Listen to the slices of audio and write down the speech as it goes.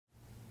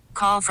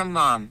Call from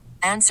mom.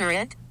 Answer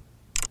it.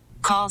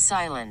 Call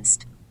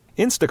silenced.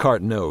 Instacart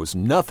knows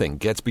nothing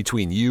gets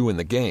between you and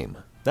the game.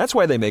 That's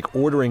why they make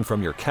ordering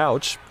from your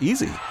couch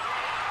easy.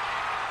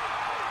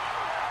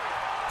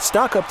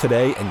 Stock up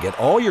today and get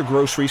all your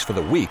groceries for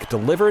the week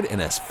delivered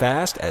in as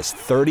fast as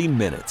 30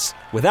 minutes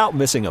without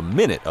missing a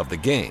minute of the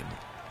game.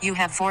 You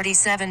have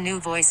 47 new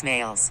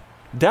voicemails.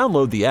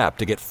 Download the app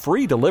to get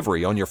free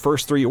delivery on your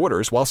first 3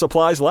 orders while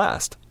supplies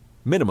last.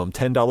 Minimum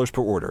 $10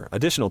 per order.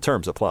 Additional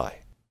terms apply.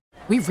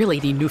 We really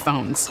need new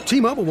phones.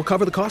 T-Mobile will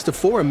cover the cost of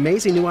 4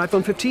 amazing new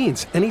iPhone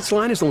 15s, and each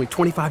line is only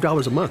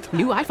 $25 a month.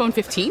 New iPhone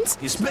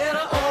 15s? It's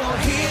better over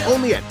here.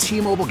 Only at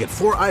T-Mobile, get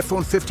 4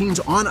 iPhone 15s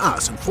on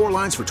us and 4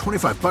 lines for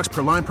 $25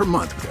 per line per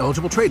month with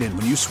eligible trade-in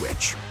when you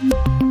switch.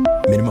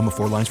 Minimum of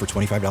 4 lines for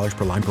 $25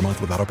 per line per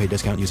month with autopay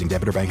discount using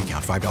debit or bank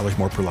account. $5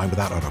 more per line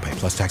without autopay,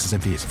 plus taxes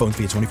and fees. Phone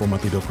fee at 24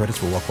 monthly bill credits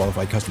for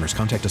well-qualified customers.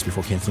 Contact us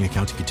before canceling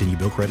account to continue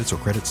bill credits or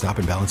credit stop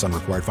and balance on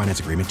required finance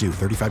agreement due.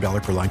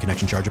 $35 per line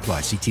connection charge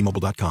applies. See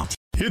T-Mobile.com.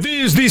 It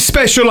is the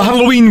special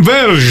Halloween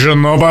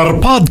version of our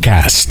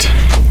podcast.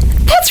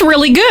 That's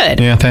really good.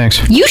 Yeah,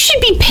 thanks. You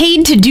should be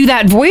paid to do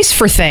that voice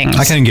for things.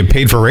 I can't get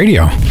paid for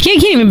radio. You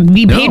can't even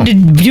be paid to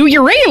do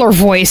your regular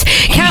voice.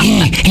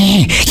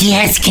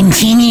 Yes,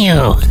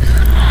 continue.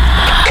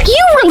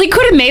 You really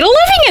could have made a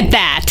living at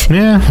that.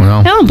 Yeah,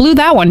 well. Oh, blew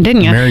that one,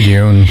 didn't you? Married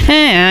you.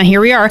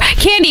 Here we are.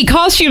 Candy,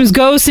 costumes,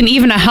 ghosts, and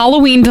even a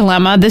Halloween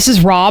dilemma. This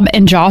is Rob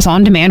and Joss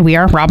On Demand. We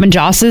are Rob and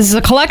Joss. This is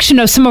a collection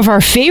of some of our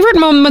favorite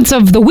moments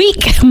of the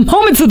week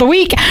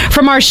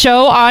from our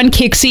show on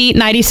Kixie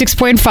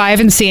 96.5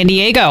 in San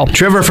Diego.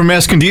 Trevor from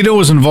Escondido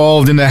was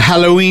involved in a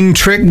Halloween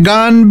trick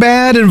gone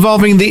bad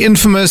involving the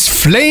infamous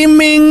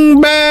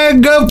flaming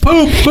bag of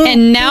poop.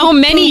 And now,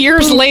 many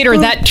years later,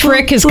 that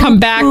trick has come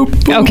back.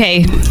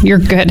 Okay, you're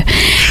good.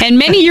 And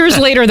many years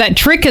later, that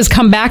trick has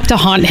come back to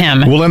haunt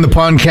him. We'll end the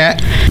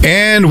podcast,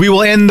 and we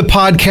will end the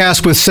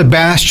podcast with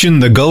Sebastian,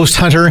 the ghost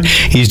hunter.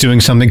 He's doing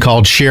something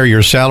called Share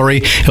Your Salary.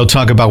 He'll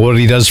talk about what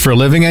he does for a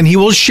living, and he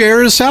will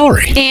share his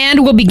salary.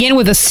 And we'll begin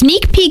with a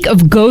sneak peek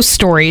of ghost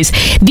stories.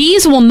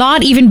 These will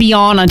not even be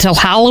on until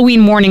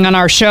Halloween morning on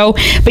our show,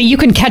 but you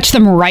can catch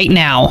them right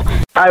now.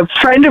 A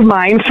friend of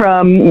mine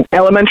from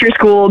elementary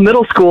school,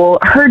 middle school,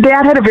 her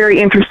dad had a very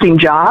interesting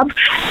job.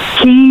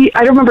 I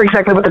don't remember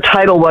exactly what the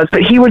title was,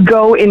 but he would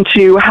go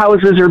into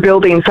houses or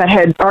buildings that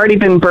had already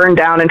been burned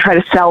down and try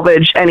to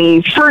salvage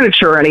any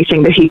furniture or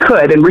anything that he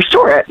could and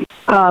restore it.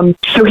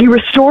 So he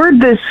restored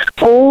this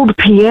old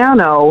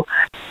piano,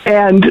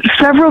 and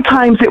several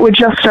times it would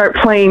just start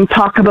playing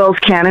Pachelbel's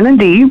Canon in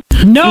D.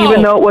 No!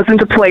 Even though it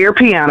wasn't a player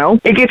piano.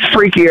 It gets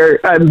freakier.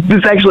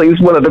 This actually is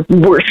one of the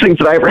worst things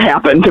that ever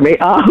happened to me.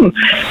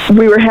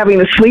 We were having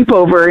a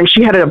sleepover, and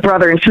she had a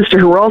brother and sister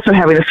who were also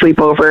having a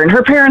sleepover, and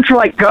her parents were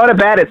like, go to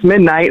bed, it's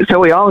midnight. So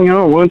we all,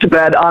 went to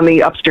bed on the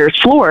upstairs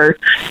floor,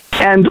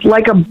 and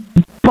like a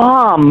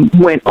bomb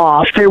went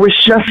off. There was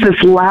just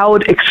this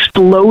loud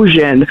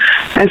explosion,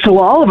 and so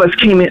all of us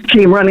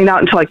came running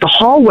out into like the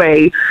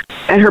hallway,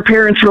 and her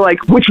parents were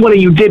like, which one of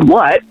you did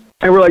what?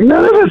 And we're like,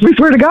 none of us, we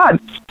swear to God.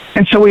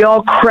 And so we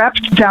all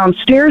crept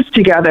downstairs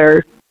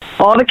together.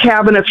 All the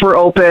cabinets were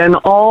open,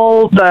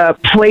 all the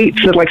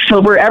plates and like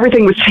silver,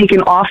 everything was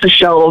taken off the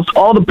shelves,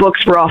 all the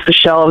books were off the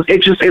shelves.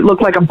 It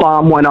looked like a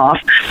bomb went off.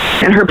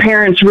 And her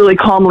parents really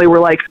calmly were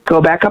like,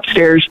 go back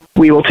upstairs,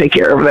 we will take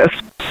care of this.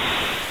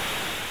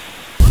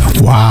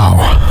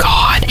 Wow.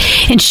 God.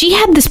 And she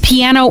had this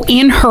piano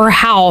in her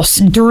house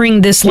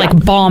during this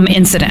bomb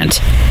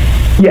incident.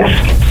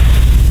 Yes.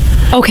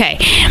 Okay.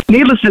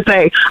 Needless to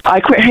say,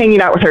 I quit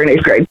hanging out with her in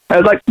 8th grade. I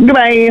was like,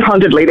 goodbye,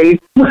 haunted lady.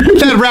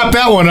 That wrapped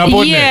that one up,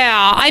 wouldn't it?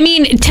 Yeah. I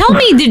mean, tell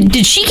me,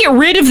 did she get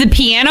rid of the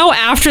piano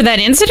after that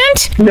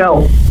incident?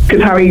 No,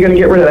 because how are you going to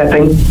get rid of that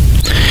thing?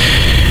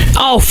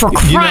 Oh, for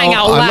crying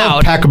out loud. I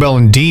love Pachelbel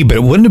in D,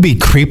 but wouldn't it be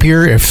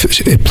creepier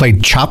if it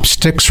played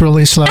Chopsticks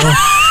really slow? No.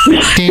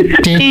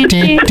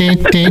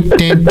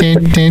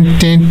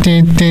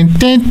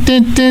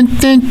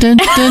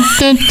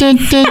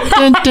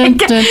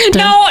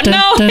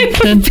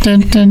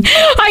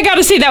 I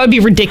gotta say, that would be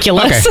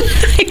ridiculous. Okay.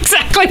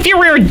 Exactly. If you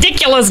were a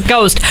ridiculous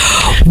ghost.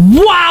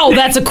 Wow,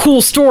 that's a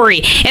cool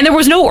story. And there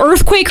was no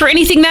earthquake or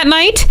anything that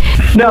night?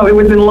 No, it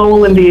was in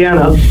Lowell,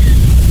 Indiana.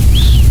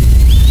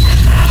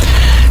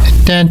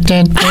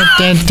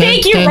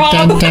 Thank you,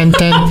 Rob.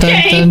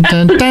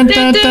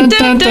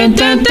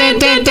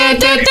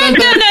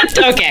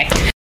 Okay.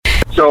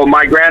 So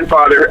my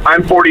grandfather,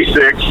 I'm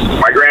 46.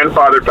 My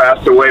grandfather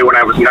passed away when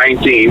I was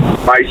 19.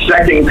 My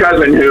second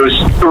cousin, who's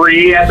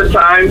 3 at the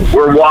time,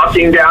 we're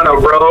walking down a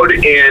road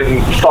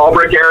in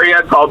Fallbrook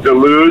area called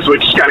Duluth,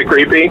 which is kind of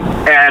creepy.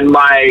 And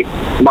my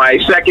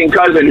second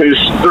cousin, who's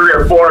 3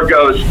 or 4,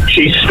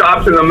 she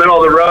stops in the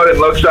middle of the road and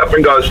looks up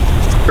and goes,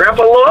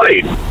 Grandpa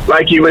Lloyd,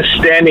 like he was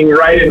standing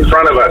right in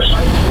front of us.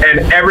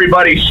 And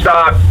everybody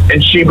stopped,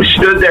 and she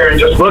stood there and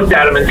just looked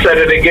at him and said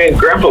it again,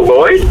 Grandpa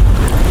Lloyd?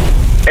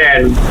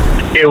 And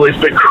it was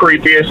the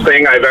creepiest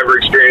thing I've ever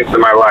experienced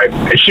in my life.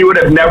 And she would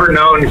have never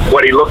known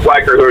what he looked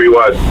like or who he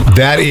was.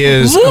 That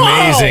is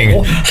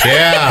amazing.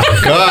 Yeah,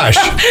 gosh.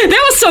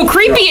 That was so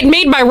creepy. Maybe it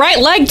made my right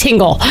leg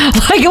tingle.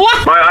 Like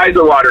what? My eyes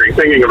are watering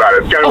thinking about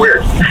it. It's kind of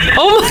weird.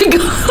 Oh my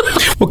God.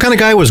 What kind of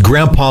guy was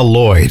Grandpa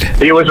Lloyd?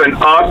 He was an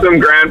awesome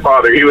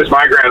grandfather. He was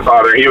my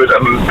grandfather. He was a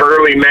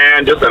burly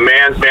man, just a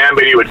man's man,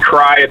 but he would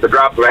cry at the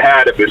drop of a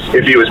hat if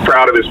he was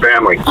proud of his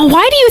family. Oh,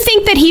 why do you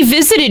think that he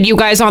visited you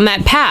guys on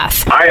that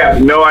path? I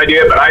have no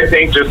idea, but I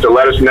think just to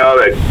let us know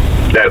that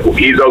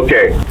he's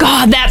okay.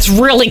 God, that's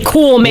really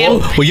cool, man.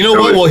 Well, you know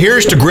what? Well,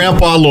 here's to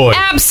Grandpa Lloyd.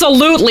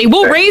 Absolutely.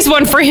 We'll raise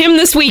one for him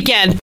this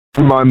weekend.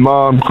 My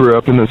mom grew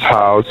up in this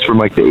house from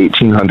like the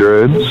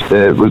 1800s.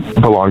 It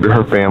belonged to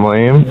her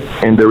family.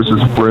 And there was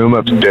this room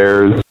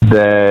upstairs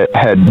that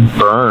had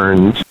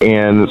burned,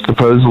 and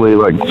supposedly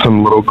like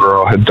some little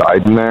girl had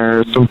died in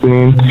there or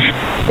something.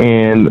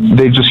 And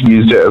they just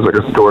used it as like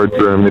a storage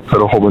room. They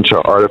put a whole bunch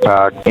of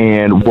artifacts.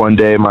 And one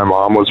day my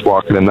mom was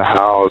walking in the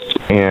house,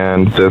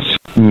 and this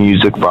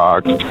music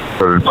box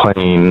started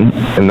playing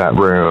in that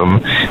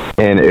room.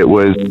 And it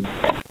was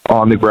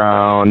on the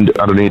ground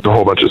underneath a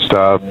whole bunch of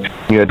stuff.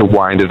 You had to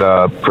wind it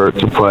up for it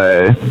to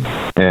play,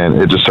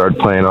 and it just started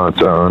playing on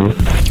its own.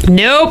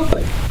 Nope,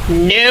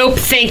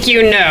 thank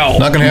you, no.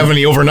 Not gonna have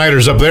any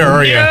overnighters up there,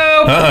 are you?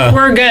 Nope,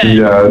 we're good.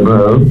 Yeah,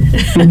 no.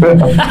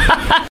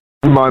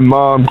 My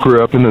mom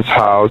grew up in this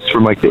house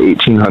from like the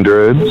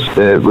 1800s.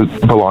 It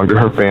belonged to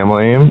her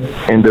family.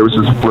 And there was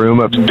this room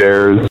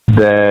upstairs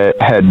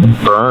that had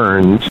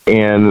burned,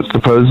 and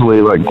supposedly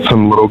like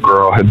some little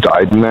girl had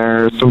died in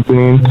there or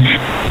something.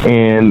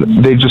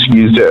 And they just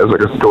used it as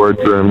like a storage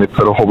room. They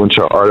put a whole bunch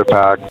of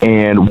artifacts.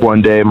 And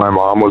one day my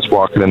mom was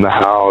walking in the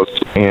house,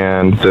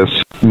 and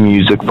this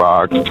music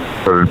box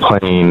started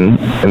playing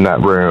in that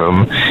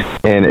room.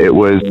 And it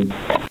was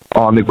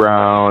on the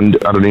ground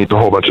underneath a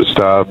whole bunch of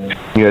stuff.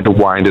 You had to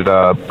wind it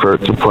up for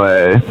it to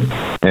play,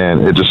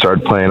 and it just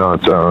started playing on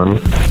its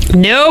own.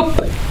 Nope,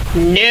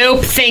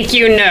 thank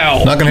you,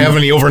 no. Not gonna have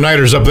any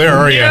overnighters up there,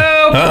 are you?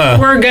 Nope,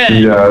 we're good.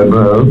 Yeah,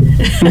 no.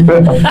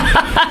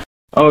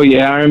 Oh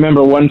yeah, I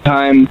remember one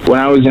time when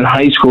I was in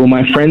high school,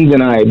 my friends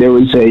and I, there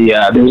was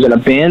an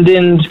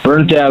abandoned,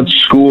 burnt-out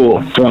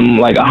school from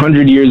like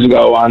 100 years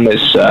ago on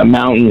this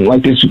mountain,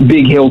 like this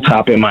big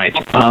hilltop it might.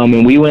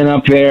 And we went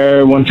up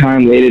there one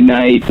time late at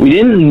night. We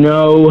didn't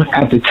know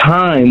at the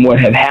time what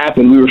had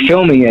happened. We were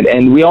filming it,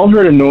 and we all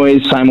heard a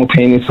noise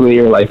simultaneously,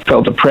 or like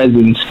felt a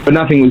presence, but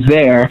nothing was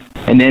there.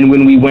 And then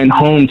when we went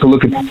home to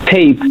look at the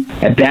tape,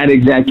 at that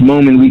exact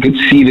moment, we could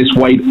see this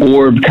white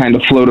orb kind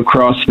of float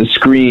across the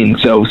screen.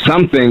 So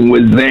something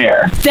was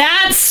there.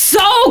 That's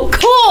so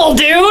cool,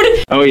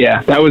 dude. Oh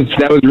yeah, that was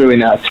really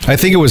nuts. I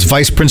think it was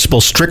Vice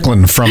Principal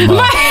Strickland from...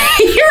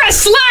 You're a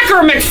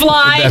slacker,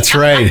 McFly. That's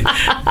right.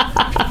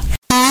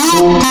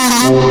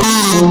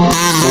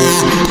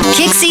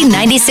 Kixie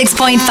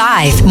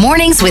 96.5,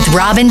 Mornings with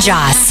Rob and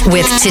Joss,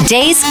 with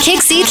today's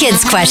Kixie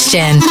Kids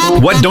question.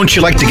 What don't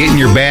you like to get in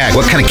your bag?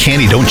 What kind of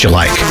candy don't you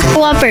like?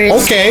 Whoppers.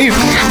 Okay.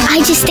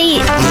 I just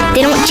ate.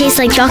 They don't taste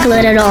like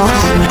chocolate at all.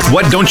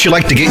 What don't you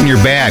like to get in your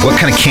bag? What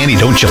kind of candy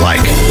don't you like?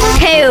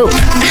 Poop.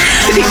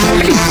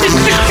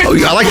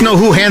 I like to know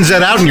who hands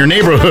that out in your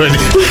neighborhood.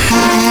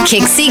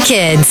 Kixie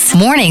Kids,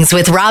 Mornings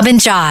with Rob and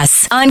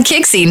Joss, on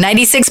Kixie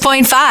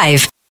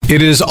 96.5.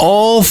 It is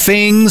all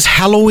things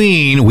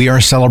Halloween. We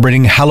are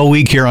celebrating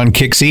Halloween here on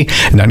Kixie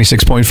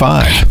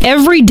 96.5.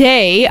 Every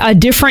day, a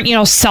different,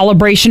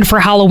 celebration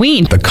for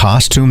Halloween. The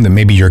costume that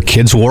maybe your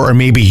kids wore or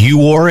maybe you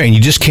wore and you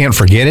just can't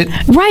forget it.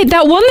 Right,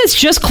 that one that's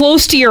just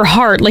close to your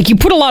heart. Like you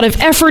put a lot of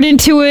effort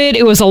into it.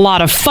 It was a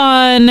lot of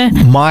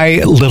fun. My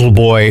little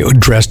boy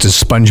dressed as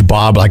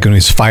SpongeBob like when he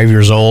was 5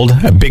 years old.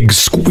 A big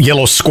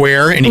yellow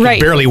square, and he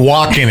could barely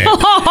walk in it.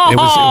 It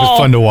was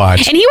fun to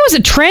watch. And he was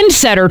a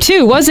trendsetter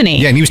too, wasn't he?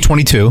 Yeah, and he was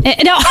 22.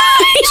 No,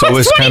 so it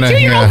was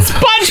 22-year-old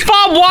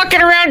SpongeBob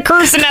walking around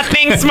cursing that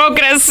thing,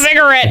 smoking a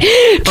cigarette.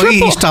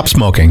 He stopped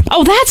smoking.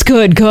 Oh, that's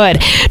good.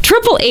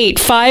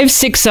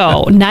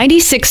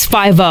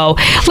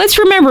 888-560-9650. Let's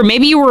remember,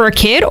 maybe you were a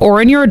kid or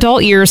in your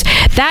adult years,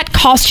 that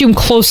costume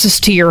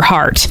closest to your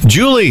heart.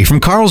 Julie from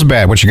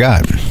Carlsbad, what you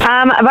got?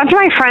 A bunch of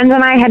my friends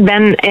and I had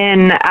been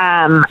in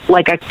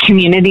like a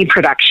community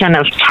production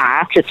of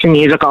Cats. It's a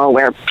musical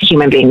where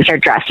human beings are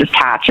dressed as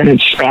cats and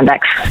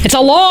spandex. It's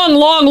a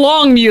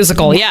long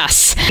musical.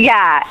 Yes.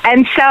 Yeah.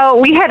 And so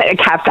we had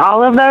kept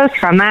all of those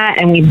from that,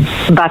 and we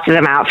busted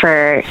them out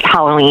for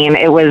Halloween.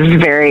 It was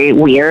very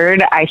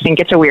weird. I think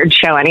it's a weird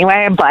show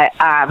anyway, but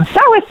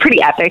that was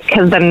pretty epic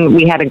because then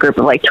we had a group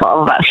of like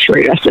 12 of us who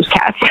were dressed as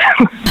cats.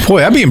 Boy,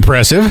 that'd be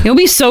impressive. It would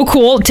be so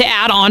cool to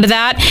add on to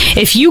that.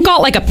 If you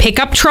got like a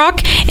pickup truck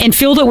and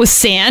filled it with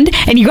sand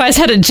and you guys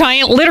had a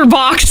giant litter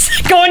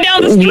box going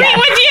down the street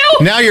with you.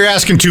 Now you're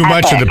asking too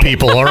much of the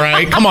people, all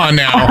right? Come on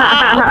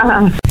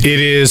now. It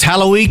is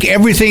Halloween,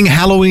 everything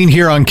Halloween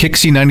here on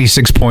Kixie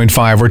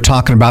 96.5. We're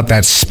talking about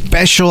that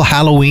special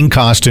Halloween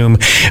costume.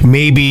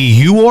 Maybe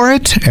you wore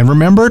it and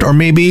remembered, or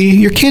maybe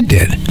your kid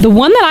did. The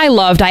one that I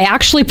loved, I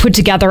actually put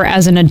together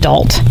as an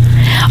adult.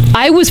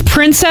 I was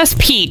Princess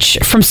Peach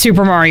from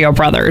Super Mario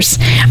Brothers.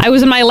 I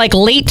was in my late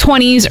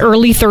 20s,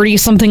 early 30s,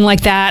 something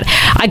like that.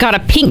 I got a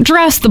pink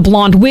dress, the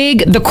blonde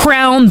wig, the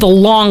crown, the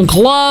long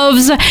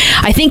gloves.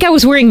 I think I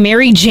was wearing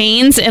Mary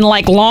Jane's and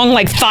long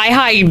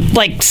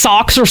thigh-high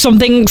socks or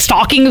something,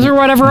 stockings or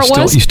whatever it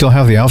was. You still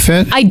have the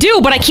outfit? I do,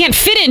 but I can't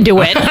fit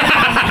into it.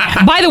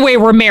 By the way,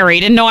 we're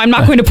married, and no, I'm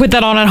not going to put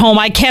that on at home.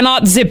 I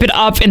cannot zip it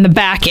up in the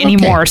back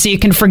anymore, so you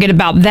can forget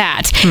about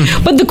that.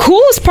 But the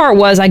coolest part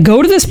was I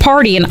go to this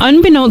party, and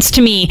unbeknownst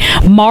to me,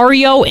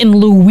 Mario and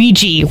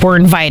Luigi were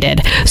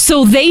invited.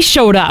 So they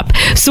showed up.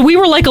 So we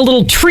were like a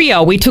little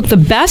trio. We took the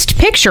best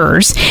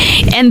pictures,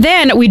 and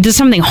then we did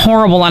something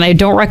horrible, and I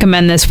don't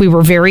recommend this. We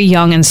were very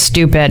young and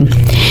stupid.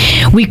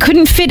 We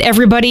couldn't fit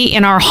everybody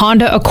in our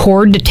Honda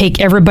Accord to take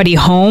everybody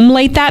home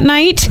late that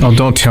night. Oh,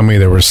 don't tell me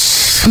there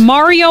was...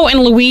 Mario and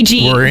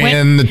Luigi were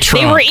in the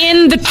trunk. They were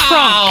in the trunk.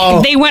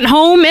 Oh. They went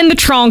home in the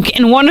trunk,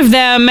 and one of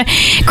them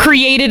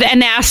created a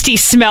nasty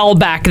smell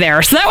back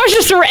there. So that was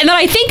just and then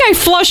I think I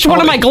flushed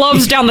one of my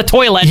gloves down the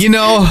toilet. You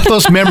know,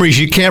 those memories,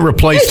 you can't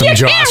replace them,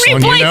 Jocelyn. You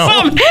can't replace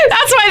them.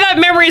 That's why that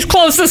memory is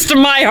closest to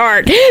my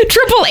heart.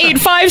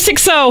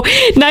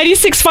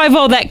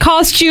 888-560-9650. That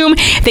costume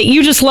that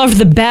you just loved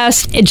the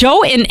best.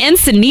 Joe in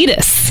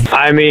Encinitas.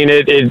 I mean,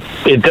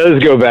 it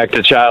does go back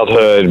to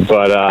childhood,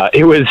 but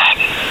it was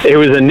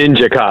a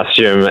ninja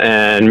costume,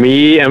 and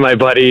me and my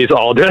buddies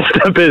all dressed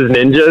up as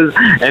ninjas,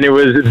 and it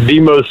was the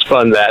most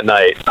fun that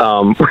night.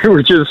 We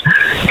were just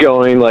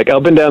going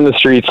up and down the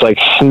streets,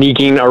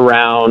 sneaking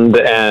around,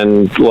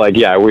 and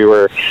we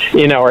were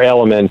in our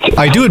element.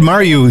 I do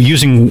admire you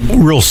using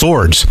real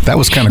swords. That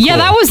was kind of cool. Yeah,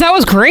 that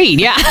was great.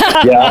 Yeah.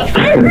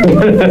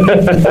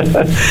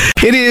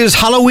 It is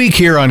Halloween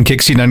here on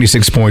Kixie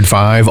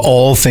 96.5.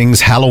 All things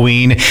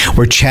Halloween.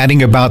 We're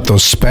chatting about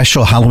those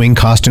special Halloween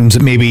costumes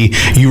that maybe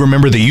you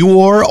remember that you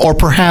wore, or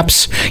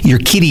perhaps your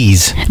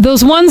kiddies.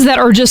 Those ones that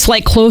are just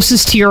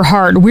closest to your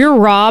heart. We're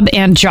Rob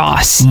and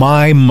Joss.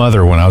 My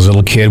mother, when I was a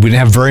little kid, we didn't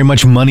have very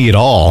much money at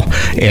all,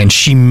 and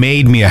she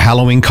made me a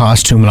Halloween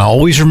costume, and I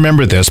always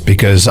remember this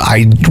because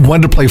I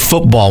wanted to play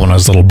football when I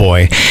was a little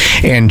boy,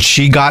 and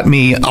she got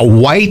me a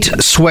white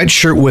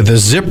sweatshirt with a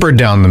zipper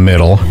down the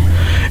middle,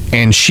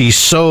 and she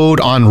sewed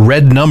on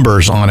red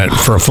numbers on it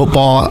for a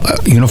football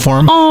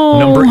uniform,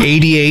 number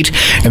 88,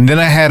 and then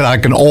I had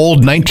an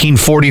old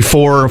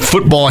 1944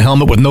 football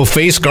helmet with no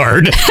face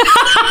guard.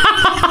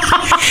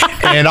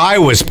 And I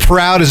was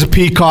proud as a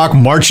peacock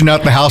marching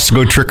out the house to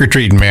go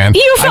trick-or-treating, man.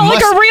 You felt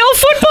like a real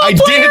football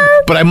player? I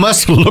did, but I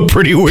must have looked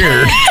pretty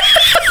weird.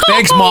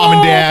 Thanks, Mom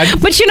and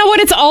Dad. But you know what?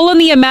 It's all in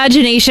the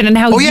imagination and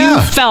how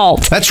you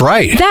felt. That's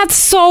right. That's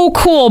so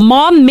cool.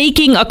 Mom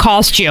making a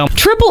costume.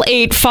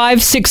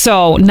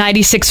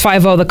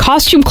 888-560-9650. The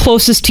costume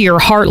closest to your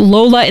heart.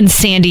 Lola in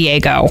San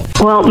Diego.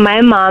 Well, my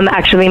mom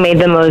actually made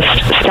the most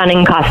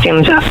stunning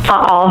costumes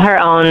all her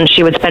own.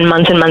 She would spend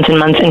months and months and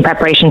months in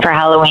preparation for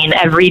Halloween.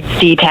 Every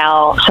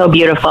detail, so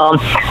beautiful.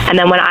 And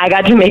then when I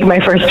got to make my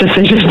first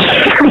decision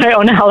for my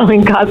own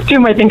Halloween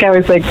costume, I think I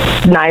was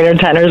 9 or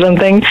 10 or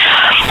something,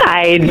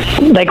 I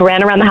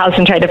ran around the house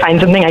and tried to find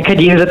something I could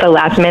use at the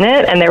last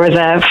minute, and there was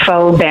a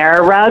faux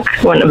bear rug,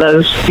 one of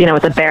those,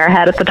 with a bear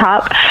head at the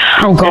top.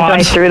 Oh, God.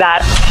 And so I threw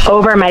that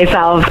over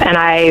myself, and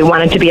I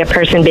wanted to be a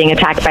person being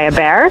attacked by a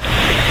bear.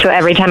 So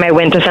every time I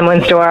went to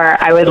someone's door,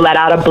 I would let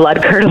out a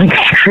blood-curdling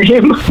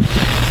scream.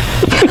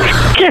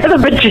 Scare the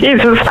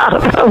bejesus out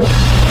of them.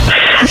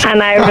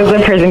 And I was a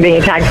person being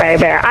attacked by a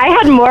bear. I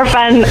had more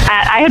fun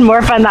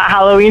that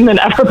Halloween than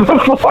ever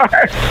before.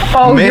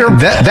 Oh, man,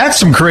 that's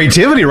some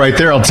creativity right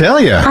there, I'll tell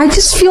you. I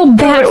just feel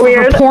bad for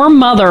her poor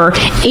mother.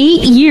 8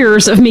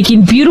 years of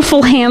making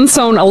beautiful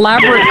hand-sewn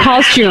elaborate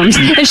costumes,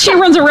 and she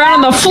runs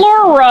around on the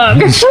floor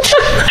rug.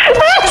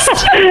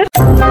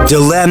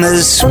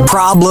 Dilemmas,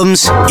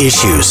 problems,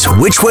 issues.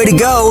 Which way to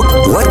go?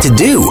 What to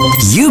do?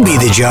 You be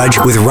the judge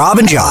with Rob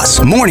and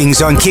Joss.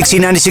 Mornings on Kixie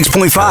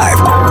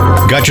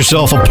 96.5. Got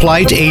yourself a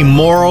plight, a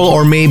moral,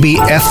 or maybe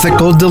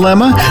ethical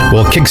dilemma?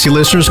 Well, Kixie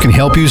listeners can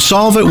help you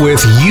solve it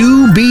with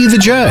You Be the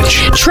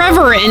Judge.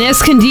 Trevor in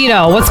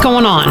Escondido, what's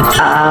going on?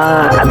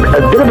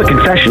 A bit of a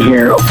confession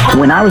here.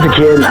 When I was a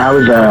kid, I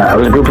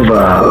was a group of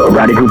a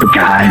rowdy group of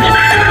guys,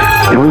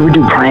 and we would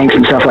do pranks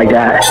and stuff like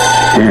that.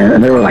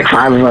 And there were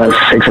 5 of us,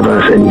 6 of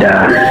us, and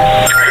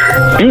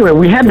anyway,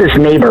 we had this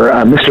neighbor,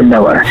 Mr.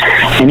 Miller,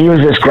 and he was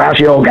this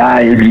grouchy old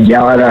guy who would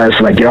yell at us,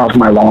 get off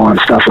my lawn,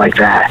 stuff like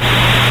that.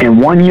 And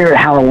one year at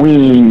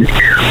Halloween,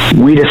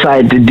 we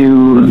decided to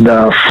do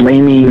the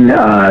flaming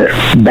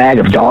bag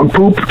of dog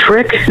poop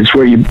trick. It's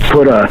where you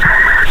put a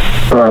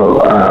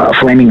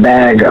flaming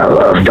bag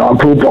of dog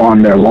poop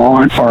on their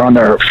lawn or on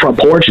their front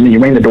porch, and then you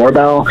ring the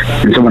doorbell.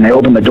 And so when they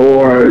open the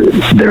door,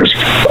 there's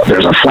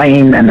a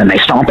flame, and then they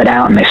stomp it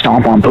out, and they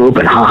stomp on poop,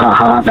 and ha ha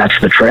ha, that's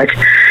the trick.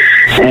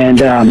 And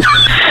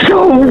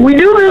so we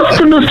do this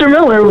to Mr.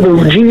 Miller with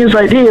a genius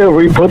idea.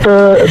 We put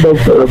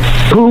the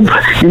poop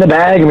in the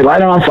bag, and we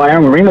light it on fire,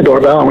 and we ring the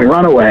doorbell, and we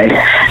run away.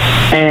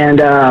 And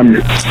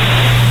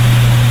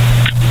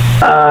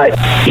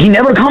he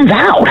never comes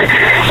out.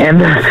 And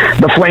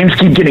the flames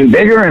keep getting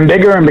bigger and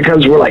bigger, and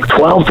because we're like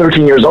 12,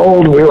 13 years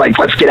old, we're like,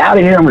 let's get out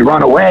of here, and we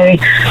run away.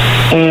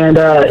 And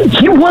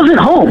he wasn't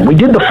home. We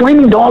did the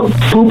flaming dog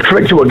poop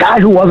trick to a guy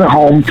who wasn't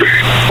home,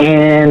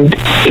 and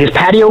his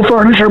patio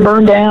furniture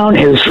burned down,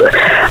 his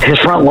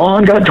front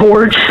lawn got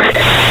torched,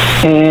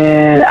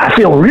 and I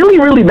feel really,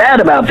 really bad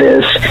about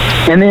this.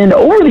 And then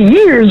over the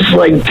years,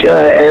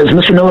 as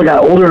Mr. Miller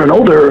got older and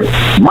older,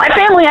 my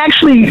family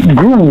actually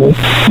grew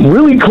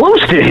really close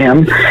to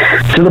him,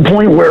 to the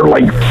point where,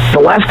 the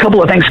last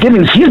couple of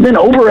Thanksgivings, he's been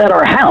over at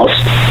our house,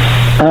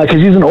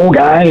 because he's an old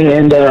guy,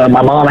 and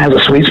my mom has a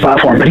sweet spot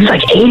for him. But he's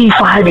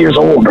 85 years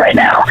old right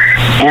now,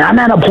 and I'm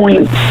at a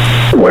point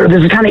where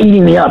this is kind of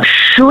eating me up.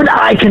 Should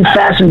I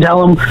confess and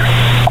tell him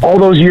all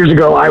those years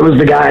ago I was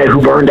the guy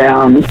who burned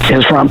down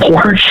his front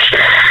porch?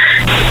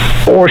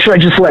 Or should I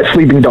just let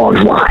sleeping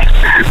dogs lie?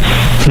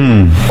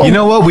 You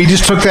know what? We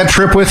just took that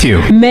trip with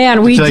you.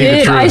 Man, we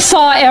did. I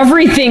saw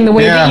everything the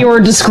way that you were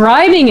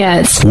describing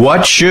it.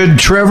 What should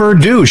Trevor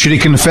do? Should he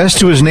confess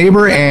to his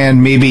neighbor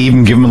and maybe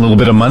even give him a little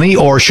bit of money,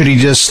 or should he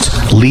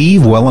just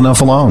leave well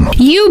enough alone?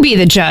 You be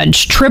the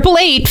judge.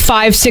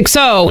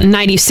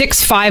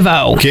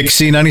 888-560-9650.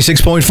 Kixie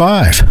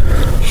 96.5.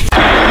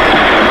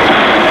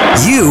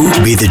 You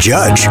be the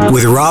judge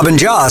with Rob and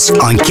Joss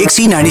on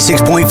Kixie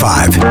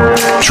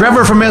 96.5.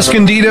 Trevor from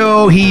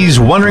Escondido, he's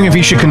wondering if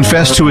he should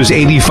confess to his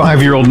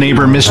 85-year-old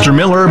neighbor, Mr.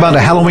 Miller, about a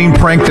Halloween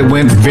prank that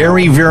went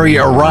very, very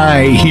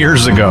awry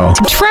years ago.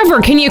 Trevor,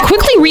 can you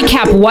quickly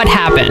recap what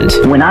happened?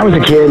 When I was a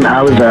kid,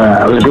 I was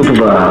a group of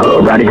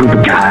a rowdy group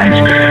of guys,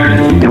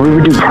 and we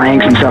would do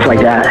pranks and stuff like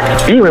that.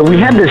 Anyway, we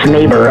had this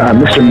neighbor,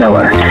 Mr.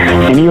 Miller,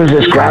 and he was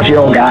this grouchy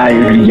old guy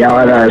who would yell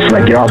at us,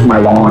 get off my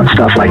lawn,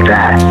 stuff like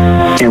that.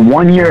 And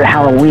one year at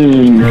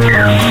Halloween,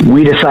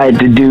 we decided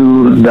to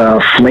do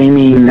the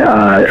flaming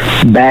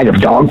bag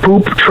of dog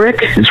poop trick.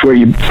 It's where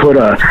you put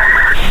a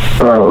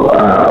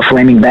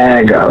flaming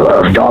bag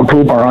of dog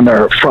poop on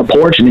their front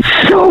porch. And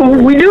so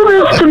we do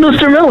this to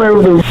Mr.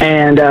 Miller,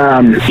 and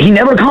he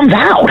never comes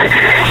out.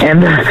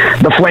 And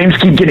the flames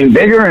keep getting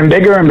bigger and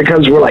bigger, and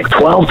because we're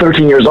 12,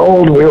 13 years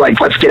old, we're like,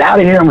 let's get out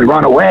of here, and we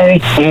run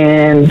away.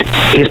 And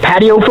his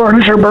patio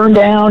furniture burned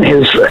down,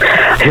 his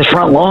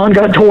front lawn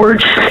got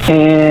torched,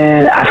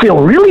 and I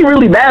feel really,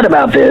 really bad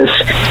about this.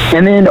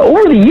 And then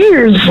over the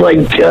years,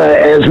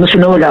 as Mr.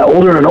 Miller got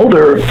older and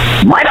older,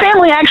 my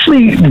family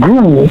actually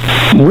grew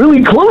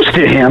really close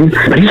to him,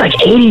 but he's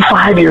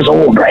 85 years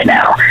old right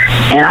now.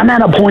 And I'm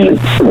at a point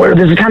where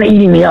this is kind of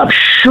eating me up.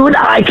 Should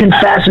I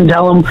confess and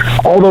tell him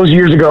all those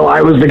years ago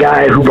I was the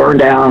guy who burned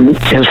down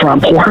his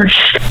front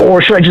porch?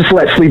 Or should I just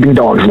let sleeping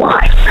dogs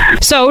lie?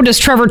 So does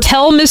Trevor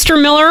tell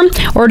Mr. Miller,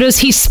 or does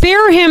he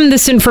spare him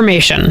this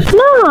information?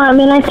 No,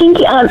 I think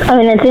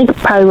it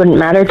probably wouldn't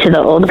matter to the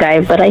old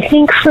guy, but I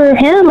think for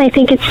him, I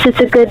think it's just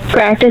a good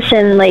practice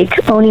in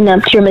owning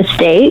up to your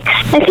mistakes.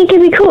 I think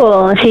it'd be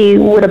cool if he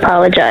would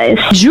apologize.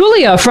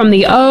 Julia from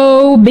the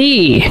OB.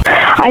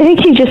 I think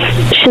he just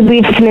should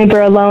leave his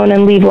neighbor alone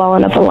and leave well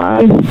enough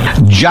alone.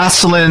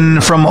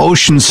 Jocelyn from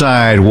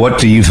Oceanside, what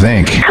do you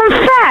think?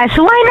 Confess,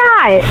 why not?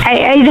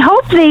 I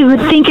hope they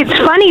would think it's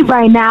funny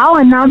by now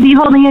and not be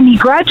holding any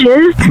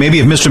grudges. Maybe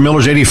if Mr.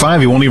 Miller's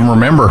 85, he won't even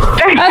remember.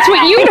 That's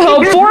what you'd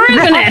hope for,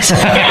 isn't it?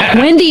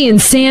 Wendy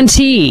and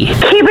Santee.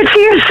 Keep it to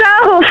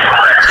yourself.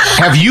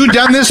 Have you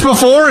done this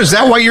before? Is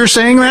that why you're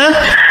saying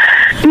that?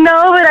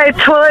 No, but I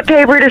toilet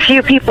papered a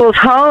few people's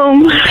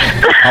homes.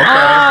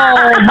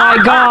 Oh my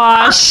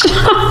gosh.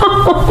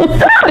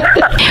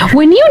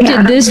 When you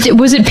did this,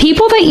 was it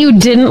people that you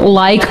didn't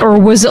like, or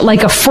was it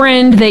a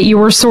friend that you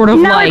were sort of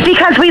No, it's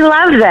because we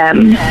love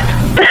them.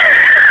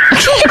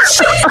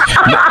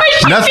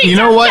 Nothing, you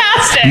know what?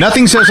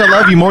 Nothing says I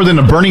love you more than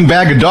a burning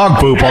bag of dog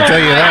poop, I'll tell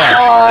you that.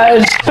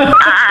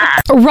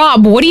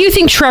 Rob, what do you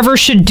think Trevor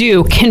should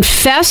do?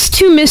 Confess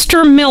to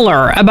Mr.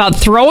 Miller about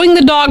throwing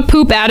the dog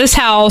poop at his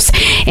house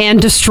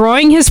and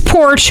destroying his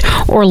porch,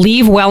 or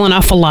leave well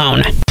enough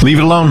alone? Leave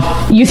it alone.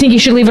 You think he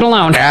should leave it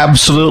alone?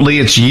 Absolutely.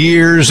 It's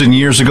years and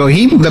years ago.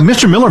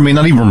 Mr. Miller may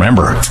not even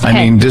remember. Okay. I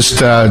mean, just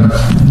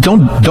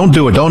don't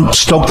do it. Don't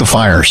stoke the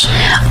fires.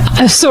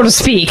 So to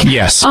speak.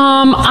 Yes.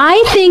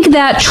 I think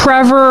that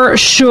Trevor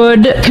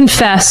should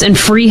confess and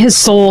free his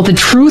soul. The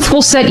truth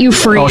will set you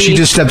free. Oh, she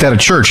just stepped out of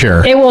church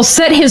here. It will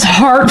set his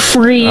heart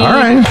free. All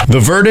right. The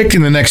verdict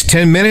in the next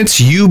 10 minutes.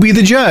 You be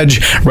the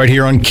judge right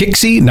here on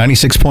Kixie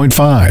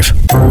 96.5.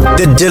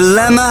 The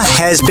dilemma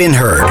has been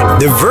heard.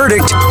 The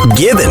verdict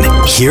given.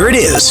 Here it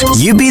is.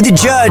 You be the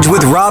judge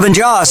with Rob and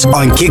Joss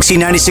on Kixie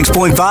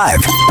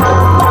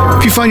 96.5.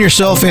 If you find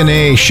yourself in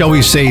a, shall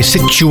we say,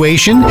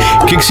 situation,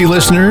 Kixie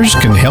listeners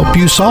can help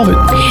you solve it.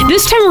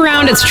 This time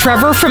around, it's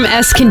Trevor from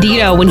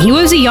Escondido. When he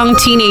was a young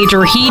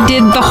teenager, he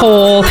did the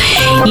whole,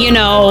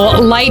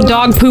 light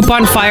dog poop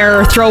on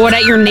fire, throw it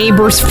at your neighbor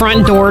neighbor's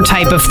front door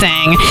type of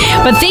thing.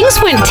 But things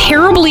went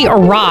terribly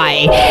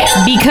awry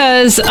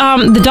because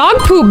the dog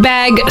poop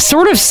bag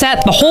sort of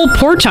set the whole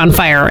porch on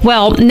fire.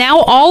 Well,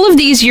 now all of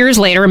these years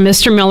later,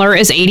 Mr. Miller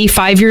is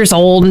 85 years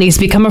old and he's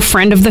become a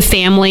friend of the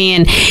family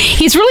and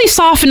he's really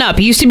softened up.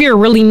 He used to be a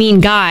really mean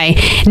guy.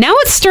 Now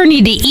it's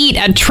starting to eat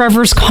at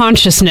Trevor's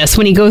consciousness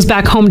when he goes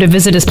back home to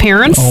visit his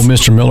parents. Oh,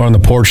 Mr. Miller on the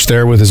porch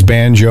there with his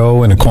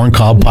banjo and a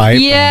corncob pipe.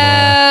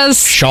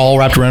 Yes. Shawl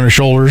wrapped around his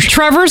shoulders.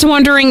 Trevor's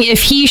wondering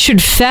if he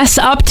should fess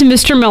up to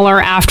Mr.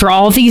 Miller after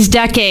all these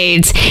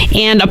decades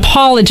and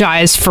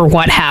apologize for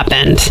what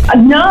happened.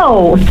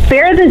 No,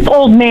 spare this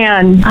old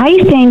man.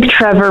 I think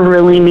Trevor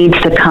really needs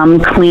to come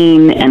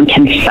clean and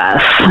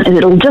confess.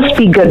 It'll just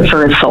be good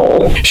for his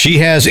soul. She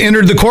has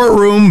entered the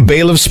courtroom.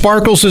 Bailiff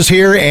Sparkles is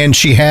here, and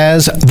she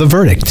has the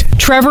verdict.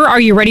 Trevor, are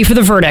you ready for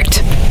the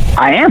verdict?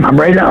 I am. I'm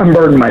ready to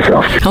unburden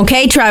myself.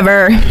 Okay,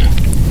 Trevor.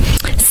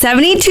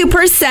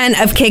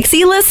 72% of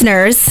Kixie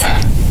listeners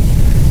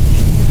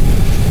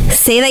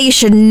say that you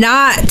should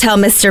not tell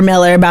Mr.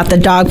 Miller about the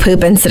dog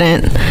poop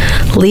incident.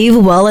 Leave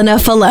well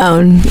enough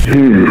alone.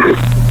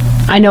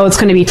 I know it's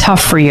going to be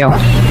tough for you.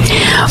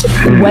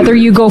 Whether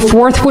you go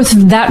forth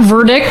with that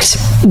verdict,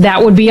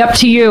 that would be up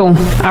to you.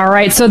 All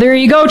right, so there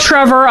you go,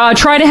 Trevor.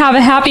 Try to have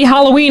a happy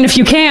Halloween if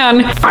you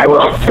can. I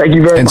will. Thank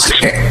you very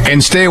much.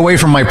 And stay away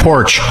from my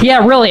porch.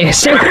 Yeah, really.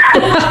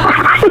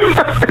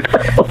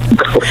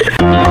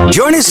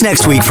 Join us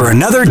next week for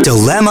another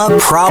dilemma,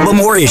 problem,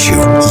 or issue.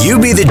 You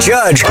be the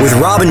judge with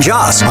Rob and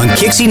Joss on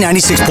Kixie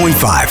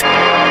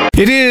 96.5.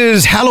 It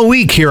is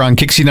Halloween here on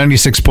Kixie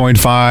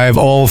 96.5,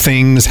 all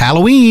things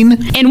Halloween.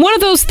 And one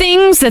of those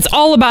things that's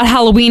all about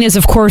Halloween is,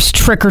 of course,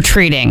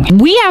 trick-or-treating.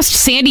 We asked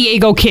San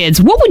Diego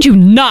kids, what would you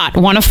not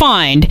want to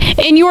find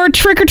in your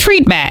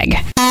trick-or-treat bag?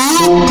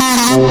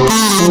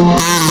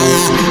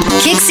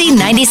 Kixie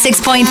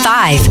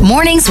 96.5,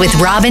 mornings with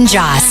Rob and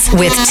Joss,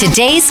 with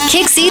today's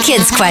Kixie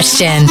Kids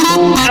question.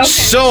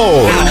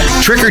 So,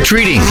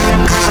 trick-or-treating,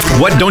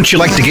 what don't you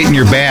like to get in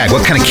your bag?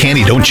 What kind of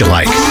candy don't you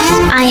like?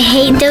 I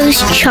hate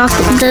those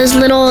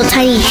little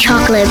tiny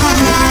chocolate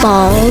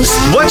balls.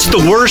 What's the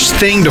worst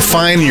thing to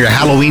find in your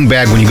Halloween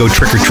bag when you go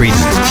trick-or-treating?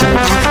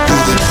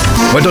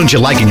 What don't you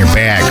like in your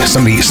bag?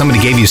 Somebody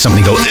gave you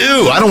something, go,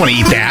 ew, I don't want to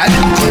eat that.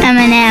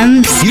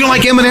 M&Ms. You don't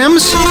like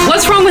M&Ms?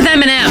 What's wrong with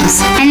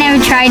M&Ms? I never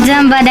tried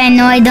them, but I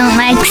know I don't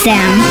like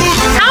them.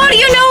 How do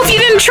you know if you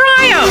didn't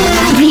try them?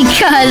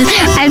 Because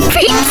I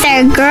think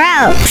they're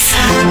gross.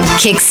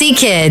 Kixie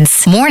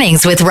Kids,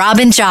 mornings with Rob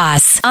and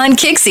Joss on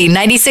Kixie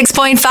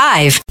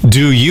 96.5.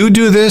 Do you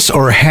do this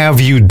or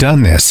have you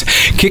done this?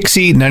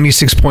 Kixie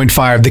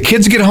 96.5. The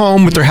kids get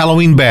home with their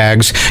Halloween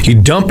bags. You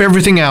dump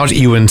everything out.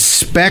 You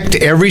inspect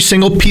every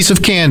single piece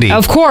of candy.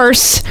 Of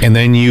course. And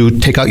then you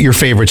take out your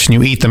favorites and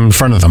you eat them in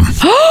front of them.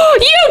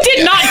 You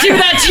did not do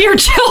that to your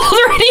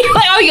children. You're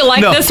like, oh, you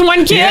like this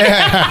one, kid?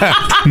 Yeah.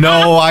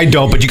 No, I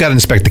don't, but you got to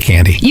inspect the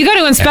candy. You got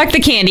to inspect the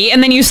candy,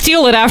 and then you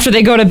steal it after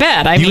they go to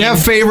bed. I mean, you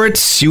have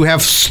favorites. You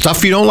have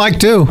stuff you don't like,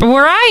 too.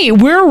 Right.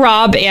 We're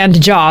Rob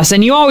and Joss,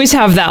 and you always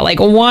have that, like,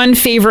 one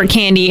favorite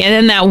candy, and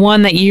then that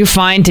one that you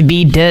find to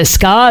be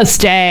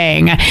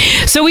disgusting.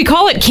 So we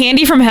call it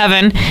candy from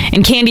heaven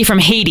and candy from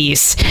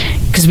Hades,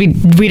 because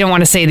we don't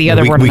want to say the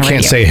other word on the radio. We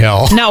can't say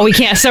hell. No, we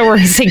can't. So we're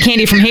going to say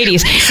candy from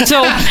Hades.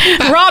 So,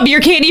 Rob, your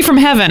candy from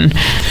heaven.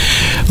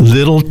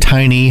 Little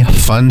tiny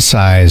fun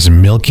size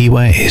Milky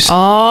Ways.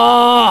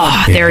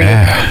 Oh,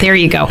 there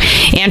you go.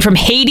 And from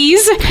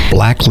Hades,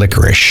 black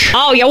licorice.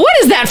 Oh yeah, what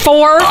is that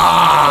for?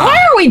 Why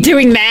are we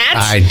doing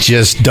that? I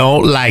just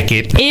don't like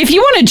it. If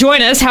you want to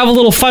join us, have a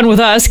little fun with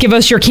us, give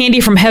us your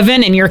candy from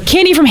heaven and your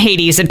candy from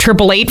Hades at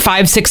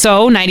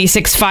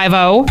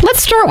 888-560-9650.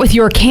 Let's start with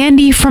your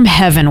candy from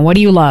heaven. What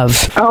do you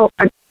love? Oh,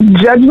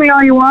 judge me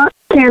all you want.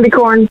 Candy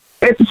corn.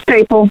 It's a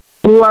staple.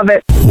 Love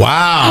it.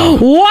 Wow.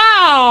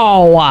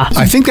 Wow.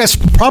 I think that's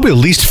probably the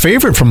least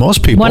favorite for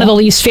most people. One of the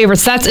least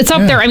favorites. It's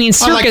up there. I mean,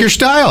 I like your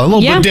style. A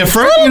little bit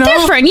different. A little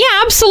different.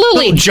 Yeah,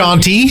 absolutely. A little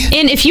jaunty.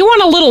 And if you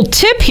want a little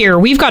tip here,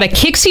 we've got a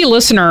Kixie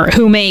listener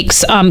who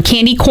makes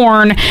candy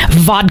corn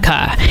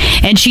vodka.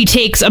 And she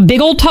takes a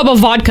big old tub of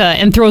vodka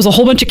and throws a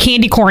whole bunch of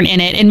candy corn in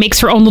it and makes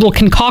her own little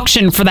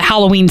concoction for the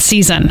Halloween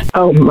season.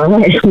 Oh,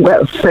 my.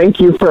 Well, thank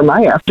you for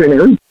my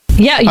afternoon.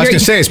 Yeah, I was going to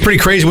say, it's pretty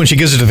crazy when she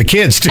gives it to the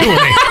kids, too.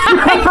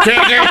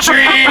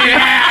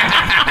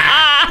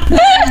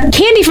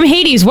 Candy from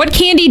Hades. What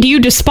candy do you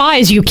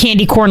despise, you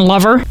candy corn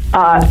lover?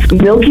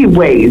 Milky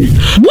Ways.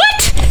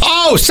 What?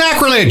 Oh,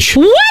 sacrilege.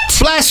 What?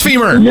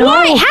 Blasphemer. No.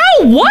 Why?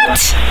 How?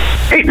 What?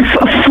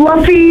 It's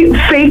fluffy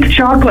fake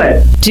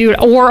chocolate. Dude,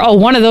 or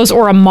one of those,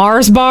 or a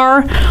Mars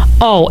bar.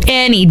 Oh,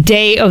 any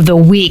day of the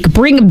week.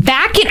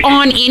 Back it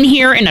on in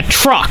here in a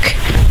truck.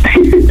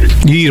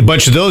 You eat a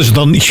bunch of those,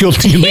 they'll need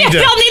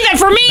that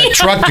for me. A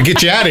truck to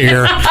get you out of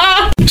here.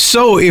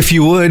 So, if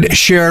you would,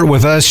 share it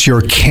with us,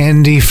 your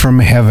candy from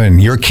heaven,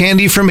 your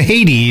candy from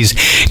Hades,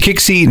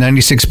 Kixie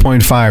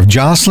 96.5.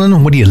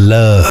 Jocelyn, what do you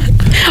love?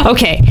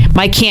 Okay,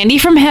 my candy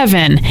from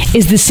heaven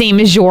is the same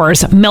as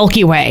yours,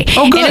 Milky Way.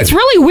 Oh, good. And it's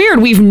really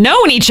weird. We've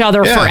known each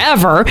other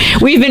forever.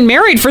 We've been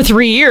married for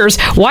 3 years.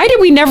 Why did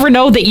we never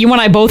know that you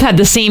and I both had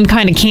the same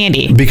kind of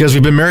candy? Because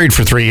we've been married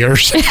for 3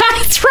 years.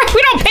 That's right.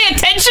 We don't pay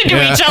attention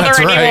to each other that's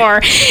right.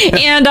 anymore.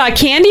 And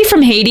candy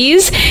from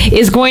Hades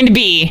is going to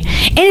be,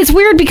 and it's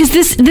weird because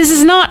this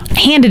is not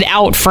handed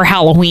out for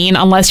Halloween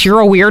unless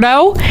you're a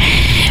weirdo,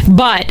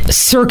 but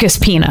circus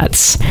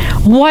peanuts.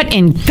 What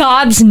in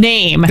God's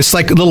name? It's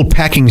like little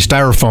packing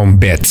styrofoam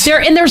bits.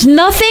 There's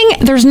nothing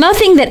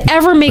that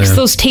ever makes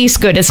those taste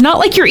good. It's not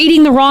like you're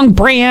eating the wrong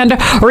brand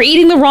or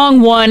eating the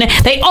wrong one.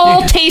 They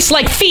all taste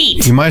like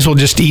feet. You might as well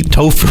just eat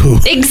tofu.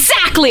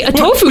 Exactly. A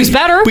tofu's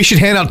better. We should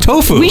hand out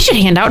tofu. We should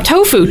hand out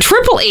tofu.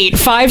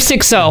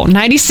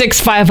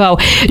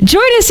 888-560-9650.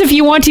 Join us if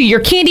you want to. Your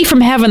candy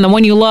from heaven, the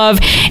one you love,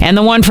 and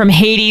the one from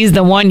Hades,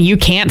 the one you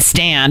can't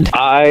stand.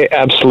 I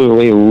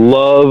absolutely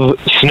love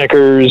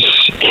Snickers,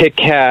 Kit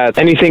Kat,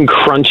 anything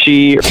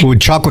crunchy.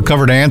 Would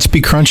chocolate-covered ants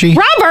be crunchy?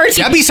 Robert!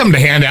 That'd be something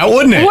to hand out,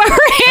 wouldn't it? We're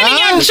handing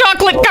out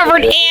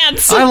chocolate-covered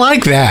ants. I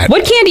like that.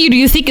 What candy do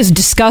you think is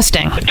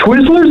disgusting?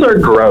 Twizzlers are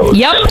gross.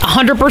 Yep,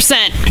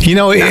 100%. You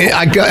know,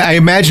 I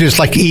imagine it's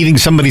like eating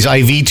somebody's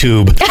IV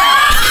tube.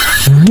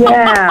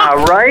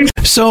 Yeah, right?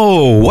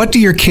 So, what do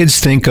your kids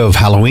think of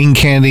Halloween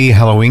candy,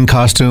 Halloween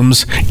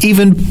costumes,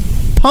 even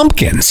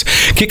pumpkins?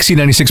 Kixie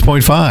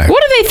 96.5.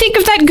 What do they think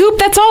of that goop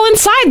that's all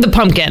inside the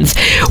pumpkins?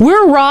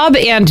 We're Rob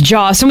and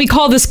Joss, and we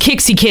call this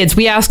Kixie Kids.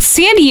 We ask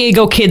San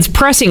Diego kids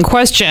pressing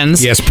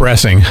questions. Yes,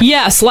 pressing.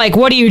 Yes, like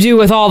what do you do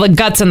with all the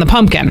guts in the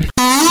pumpkin?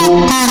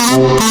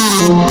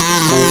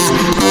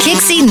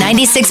 Kixie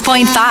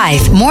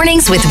 96.5.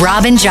 Mornings with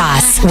Rob and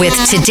Joss with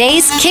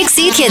today's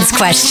Kixie Kids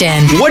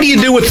question. What do you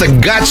do with the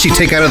guts you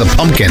take out of the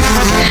pumpkin?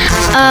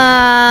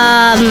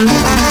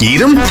 Eat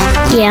them?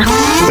 Yeah.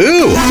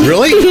 Ooh,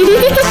 really?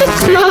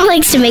 Mom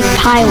likes to make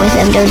pie with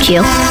them, don't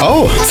you?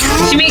 Oh.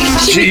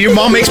 Your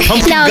mom makes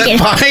pumpkin gut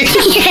pie?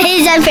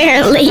 Yes,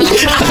 apparently.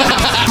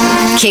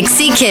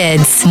 Kixie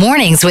Kids.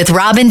 Mornings with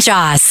Rob and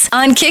Joss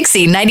on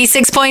Kixie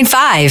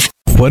 96.5.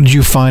 What did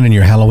you find in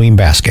your Halloween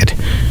basket?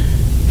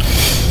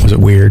 Was it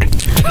weird?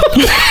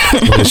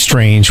 Was it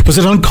strange? Was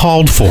it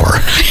uncalled for?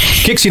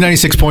 Kixie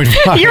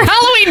 96.5. Your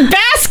Halloween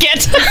basket?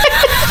 Is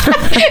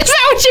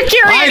that what you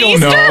carry at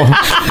Easter?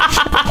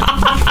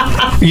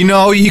 You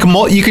know, you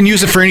can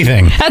use it for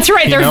anything. That's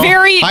right. They're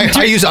very...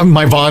 I use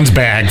my Vons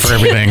bag for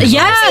everything.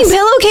 Yes.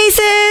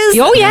 Pillowcases.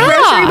 Oh, yeah.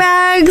 Grocery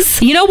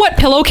bags. You know what?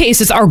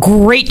 Pillowcases are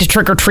great to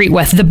trick or treat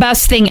with. The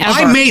best thing ever.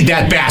 I made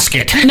that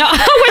basket. No,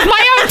 with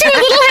my own two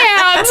little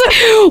hands.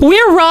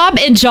 We're Rob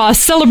and Joss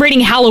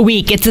celebrating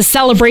Halloween. It's a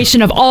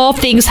celebration of all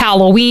things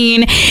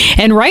Halloween.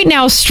 And right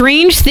now,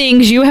 strange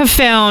things you have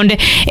found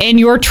in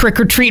your trick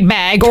or treat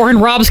bag, or in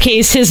Rob's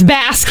case, his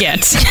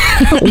basket.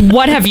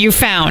 What have you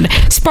found?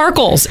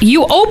 Sparkles,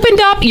 you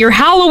opened up your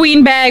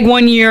Halloween bag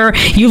one year.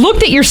 You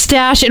looked at your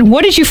stash, and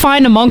what did you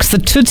find amongst the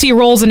Tootsie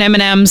Rolls and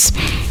M&Ms?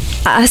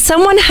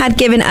 Someone had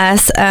given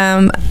us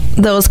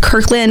those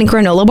Kirkland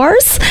granola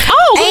bars.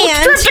 Oh,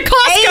 little trip to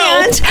Costco.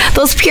 And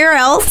those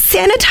Purell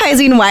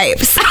sanitizing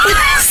wipes.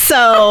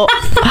 So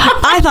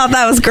I thought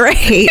that was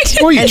great.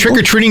 What are you,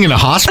 trick-or-treating in a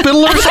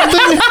hospital or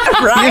something?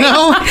 Right. You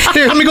know?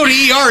 Here, let me go to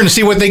ER and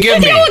see what they give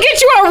me. We'll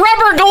get you a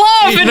rubber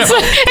glove and a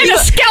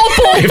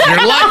scalpel. If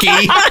you're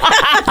lucky.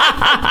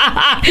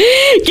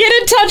 Get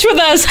in touch with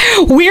us.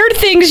 Weird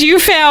things you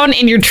found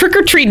in your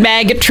trick-or-treat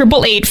bag at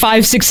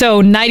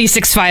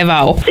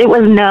 888-560-9650. It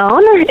was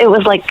known. It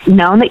was like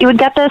known that you would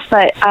get this,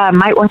 but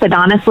my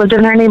orthodontist lived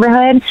in our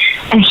neighborhood,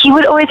 and he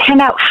would always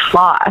hand out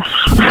floss.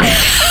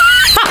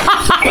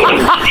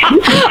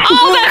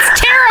 Oh, that's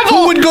terrible.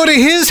 Who would go to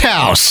his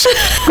house?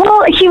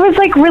 Well, he was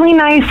like really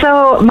nice.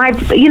 So my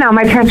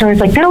parents were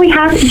always like, no, you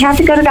have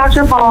to go to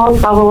Dr.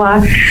 Paul's, blah, blah, blah.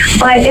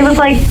 But it was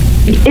like,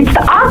 it's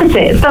the opposite.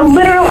 It's the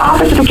literal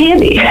opposite of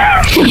candy.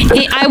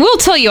 I will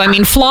tell you, I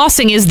mean,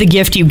 flossing is the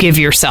gift you give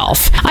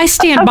yourself. I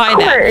stand by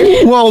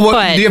that. Well,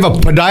 do you have a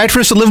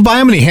podiatrist that lived by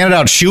him and he handed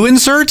out shoe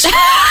inserts?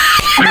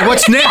 I mean,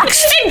 what's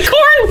next? And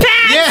corn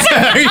pads.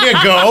 Yeah, there you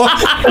go.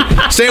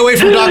 Stay away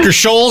from Dr.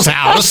 Scholl's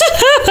house.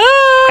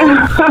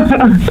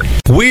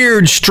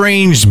 Weird,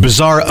 strange,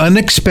 bizarre,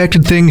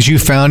 unexpected things you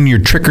found in your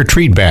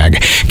trick-or-treat bag.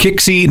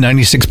 Kixie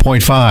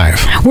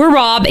 96.5. We're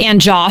Rob and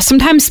Joss.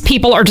 Sometimes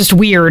people are just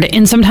weird,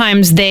 and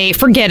sometimes they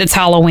forget it's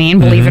Halloween,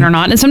 believe it or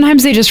not, and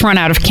sometimes they just run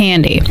out of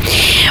candy.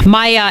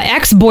 My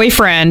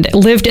ex-boyfriend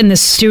lived in the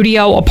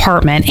studio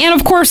apartment, and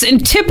of course,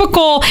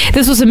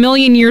 this was a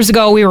million years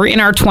ago, we were in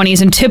our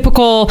 20s, in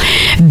typical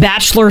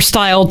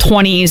bachelor-style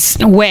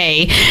 20s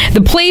way.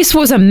 The place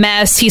was a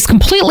mess. He's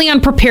completely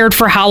unprepared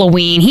for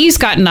Halloween. He's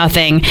got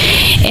nothing.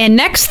 And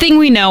next thing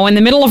we know, in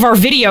the middle of our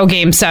video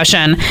game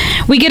session,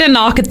 we get a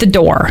knock at the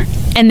door.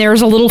 And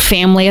there's a little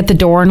family at the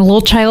door and a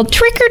little child,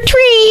 trick or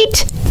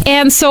treat.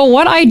 And so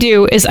what I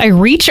do is I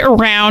reach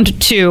around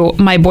to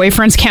my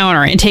boyfriend's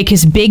counter and take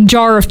his big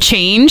jar of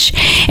change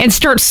and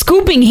start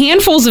scooping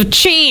handfuls of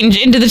change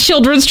into the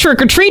children's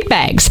trick-or-treat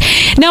bags.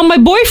 Now, my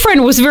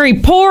boyfriend was very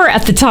poor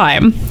at the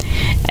time.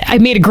 I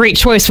made a great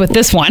choice with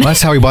this one.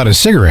 That's how he bought his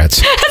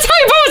cigarettes. That's how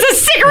he bought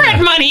his cigarette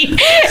money.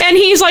 And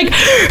he's like,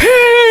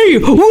 hey,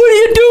 what are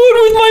you doing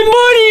with my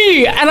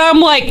money? And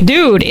I'm like,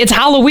 dude, it's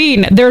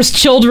Halloween. There's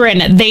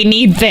children. They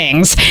need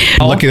things.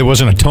 Lucky there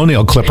wasn't a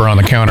toenail clipper on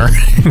the counter.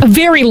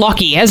 Very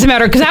lucky, as a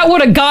matter, because that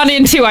would have gone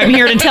into, I'm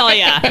here to tell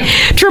you.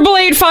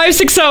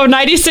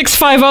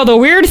 888-560-9650, the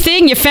weird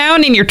thing you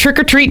found in your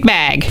trick-or-treat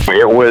bag.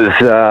 It was,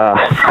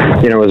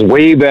 it was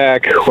way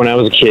back when I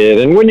was a kid.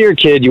 And when you're a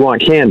kid, you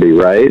want candy,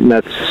 right? And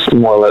that's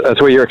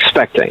that's what you're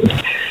expecting.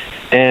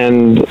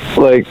 And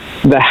like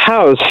the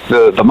house,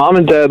 the mom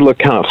and dad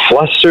looked kind of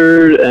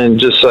flustered, and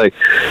just like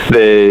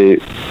they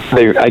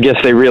I guess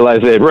they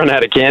realized they had run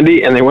out of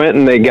candy, and they went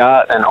and they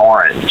got an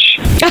orange.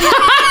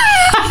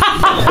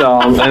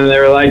 And they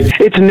were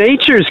like, "It's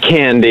nature's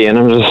candy," and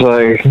I'm just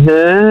like,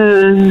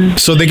 eh.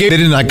 So they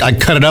didn't like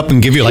cut it up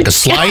and give you like a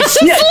slice?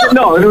 Yeah,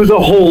 no, it was a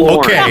whole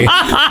orange. Okay,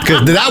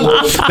 because that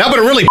would have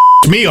really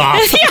me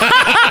off.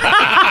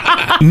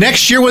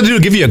 Next year, what do?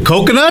 Give you a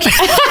coconut?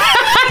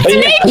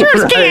 It's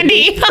nature's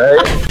candy.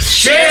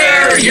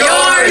 Share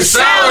your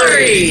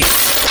salary.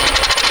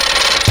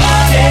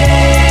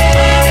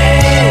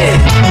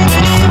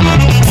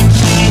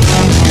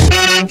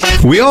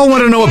 We all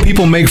want to know what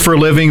people make for a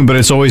living, but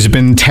it's always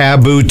been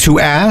taboo to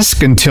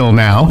ask until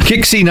now.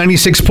 Kixie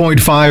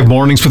 96.5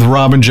 Mornings with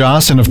Rob and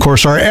Joss, and of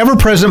course our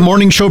ever-present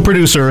morning show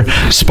producer,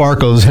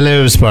 Sparkles.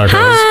 Hello,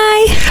 Sparkles.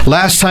 Hi.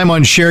 Last time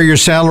on Share Your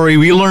Salary,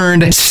 we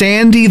learned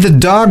Sandy, the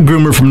dog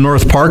groomer from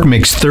North Park,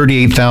 makes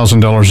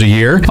 $38,000 a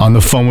year. On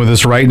the phone with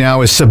us right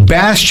now is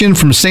Sebastian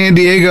from San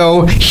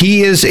Diego.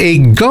 He is a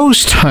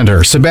ghost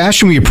hunter.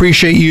 Sebastian, we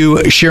appreciate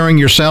you sharing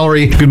your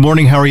salary. Good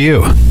morning. How are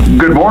you?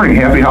 Good morning.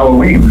 Happy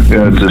Halloween.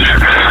 This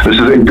is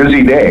a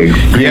busy day.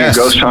 Being a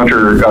ghost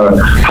hunter,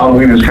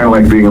 Halloween is kind of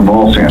like being a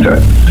mall Santa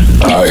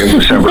in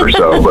December.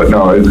 But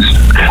no,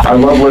 I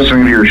love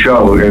listening to your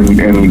show, and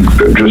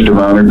just am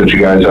honored that you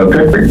guys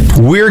picked me.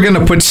 We're going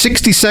to put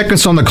 60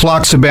 seconds on the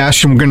clock,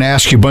 Sebastian. We're going to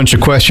ask you a bunch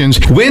of questions.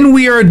 When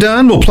we are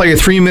done, we'll play a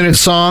 3-minute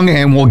song,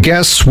 and we'll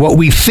guess what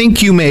we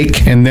think you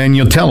make, and then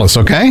you'll tell us,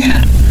 okay?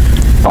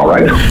 All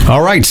right.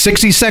 All right,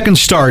 60 seconds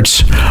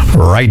starts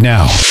right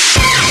now.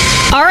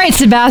 All right,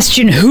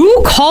 Sebastian,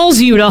 who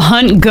calls you to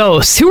hunt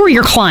ghosts? Who are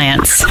your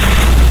clients?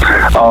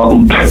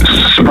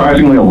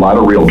 Surprisingly, a lot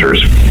of realtors.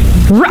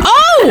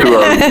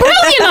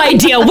 Brilliant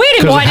idea. Wait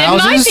a minute, why didn't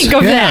I think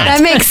of that?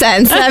 That makes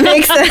sense.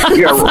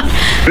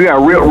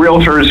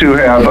 Realtors who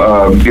have,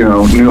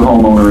 new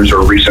homeowners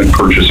or recent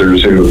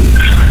purchasers who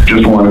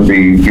just want to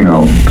be,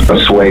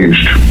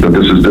 assuaged that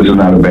this is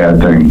not a bad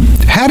thing.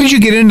 How did you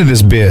get into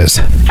this biz?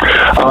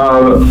 I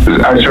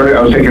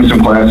was taking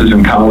some classes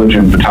in college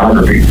in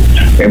photography,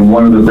 and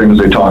one of the things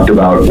they talked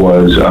about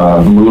was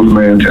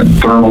movement and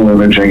thermal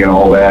imaging and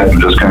all that,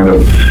 and just kind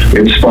of,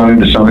 it spun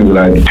into something that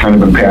I'd kind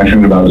of been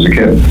passionate about as a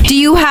kid. Do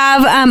you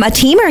have a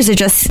team, or is it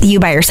just you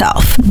by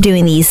yourself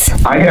doing these?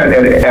 I had,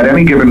 at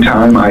any given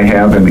time, I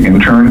have an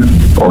intern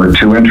or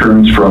 2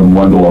 interns from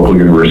one of the local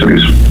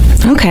universities.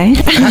 Okay.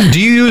 Do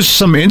you use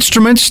some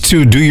instruments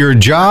to do your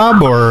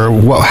job, or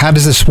how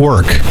does this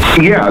work?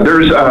 Yeah,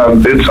 there's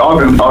it's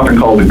often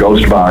called a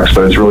ghost box,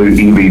 but it's really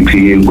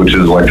EVP, which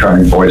is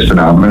electronic voice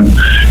phenomenon,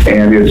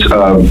 and it's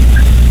a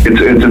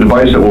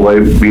device that will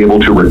be able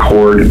to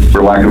record,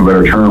 for lack of a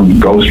better term,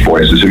 ghost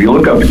voices. If you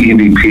look up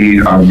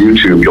EVP on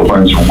YouTube, you'll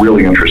find some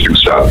really interesting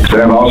stuff.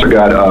 Then I've also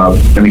got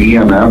an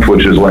EMF,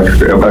 which is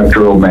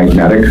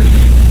electromagnetic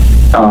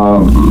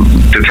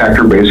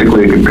detector.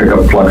 Basically, it can pick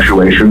up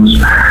fluctuations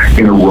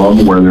in a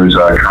room where there's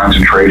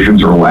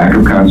concentrations or lack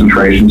of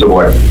concentrations of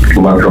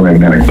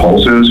electromagnetic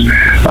pulses.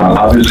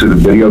 Obviously, the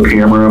video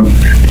camera,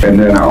 and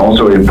then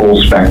also a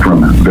full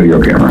spectrum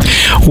video camera.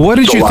 What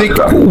did you think?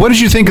 What did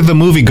you think of the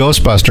movie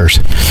Ghostbusters?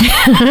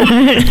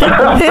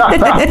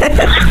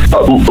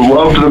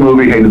 Loved the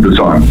movie, hated the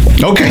song.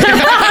 Okay.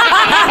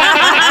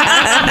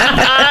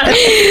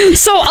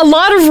 So a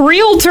lot of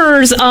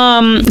realtors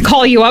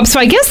call you up. So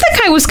I guess that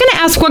guy was going to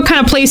ask what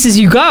kind of places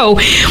you go,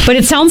 but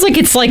it sounds like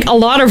it's like a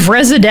lot of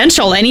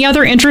residential. Any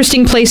other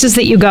interesting places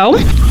that you go?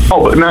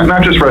 Oh,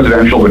 not just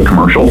residential, but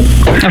commercial.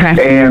 Okay.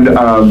 And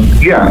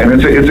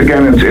and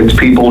it's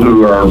people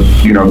who are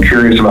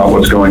curious about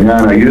what's going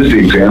on. I use the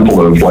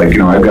example of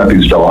I've got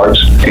these dogs,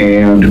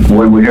 and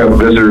when we have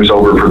visitors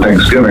over for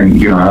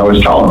Thanksgiving, I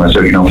always tell them, I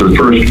said, for the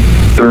first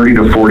 30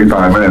 to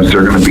 45 minutes,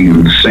 they're going to be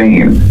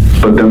insane,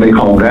 but then they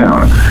calm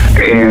down.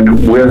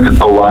 And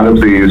with a lot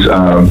of these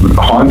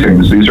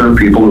hauntings, these are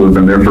people who have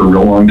been there for a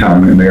real long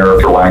time, and they are,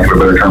 for lack of a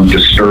better term,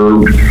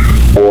 disturbed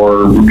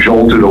or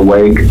jolted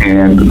awake,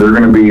 and they're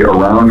going to be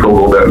around for a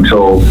little bit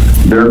until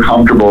they're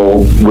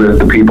comfortable with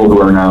the people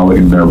who are now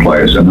in their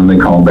place, and then they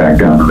calm back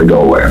down and they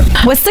go away.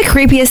 What's the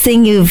creepiest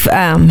thing you've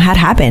had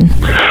happen?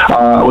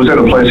 I was at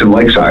a place in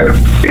Lakeside,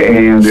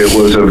 and it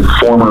was a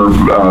former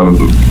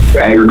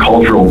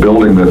agricultural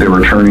building that they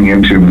were turning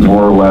into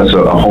more or less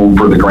a home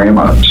for the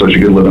grandma, so she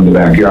could live in the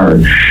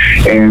backyard.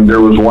 And there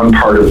was one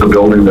part of the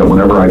building that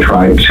whenever I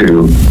tried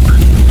to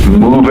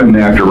move in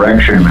that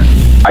direction,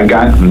 I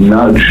got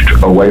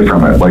nudged away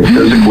from it, like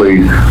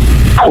physically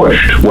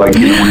pushed, like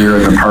when you're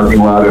in the parking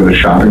lot at a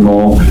shopping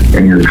mall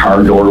and your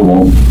car door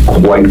won't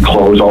quite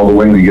close all the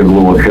way and you get a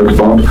little hip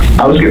bump.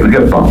 I was getting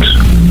hip bumps.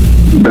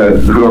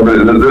 That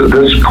whoever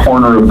this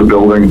corner of the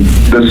building,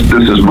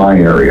 this is my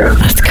area.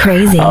 That's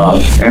crazy.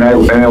 And I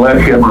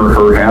let him or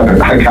her have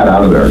it. I got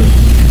out of there.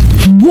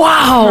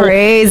 Wow.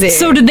 Crazy.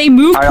 So did they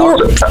move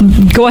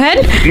Go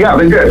ahead. Yeah,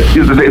 they did.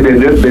 They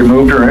did. They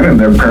moved her in,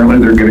 and apparently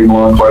they're getting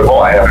along quite well.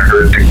 I haven't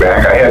heard anything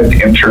back. I had an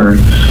intern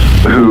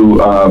who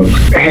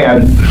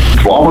had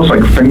almost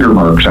like finger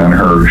marks on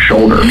her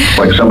shoulder,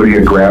 like somebody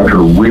had grabbed her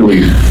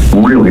really,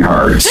 really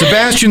hard.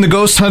 Sebastian, the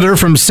ghost hunter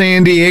from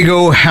San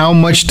Diego, how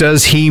much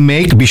does he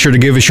make? Be sure to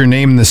give us your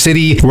name and the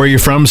city where you're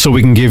from so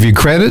we can give you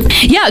credit.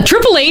 Yeah,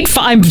 888,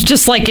 I'm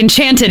just like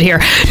enchanted here.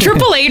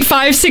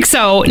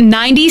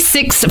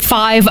 888-560-9650.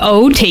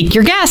 Take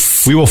your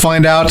guess. We will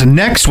find out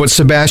next what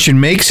Sebastian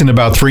makes in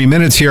about 3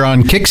 minutes here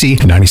on Kixie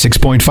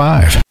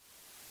 96.5.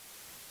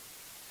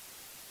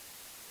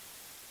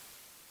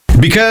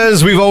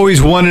 Because we've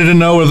always wanted to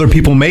know what other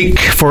people make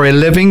for a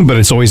living, but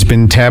it's always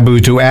been taboo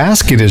to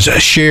ask. It is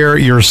Share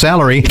Your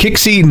Salary.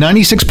 Kixie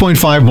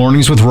 96.5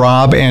 Mornings with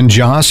Rob and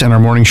Joss and our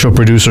morning show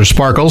producer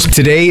Sparkles.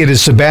 Today it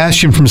is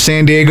Sebastian from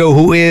San Diego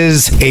who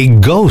is a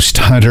ghost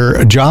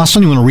hunter.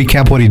 Jocelyn, you want to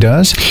recap what he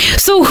does?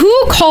 So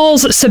who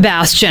calls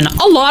Sebastian?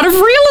 A lot of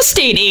real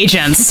estate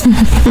agents.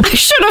 I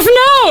should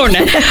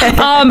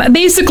have known.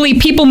 Basically,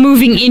 people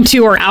moving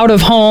into or out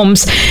of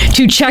homes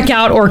to check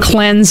out or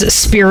cleanse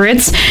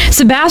spirits.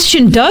 Sebastian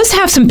does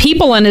have some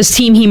people on his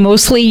team. He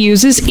mostly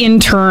uses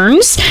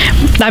interns.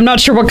 I'm not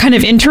sure what kind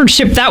of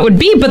internship that would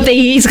be, but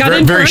he's got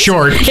interns. Very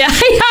short. Yeah,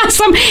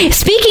 some.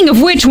 Speaking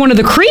of which, one of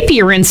the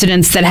creepier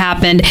incidents that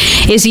happened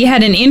is he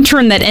had an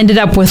intern that ended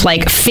up with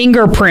like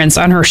fingerprints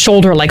on her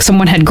shoulder, like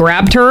someone had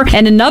grabbed her.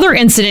 And another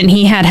incident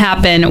he had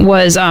happen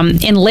was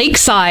in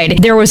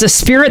Lakeside. There was a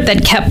spirit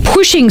that kept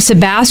pushing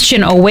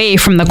Sebastian away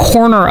from the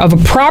corner of a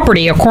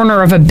property, a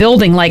corner of a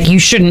building, like you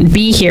shouldn't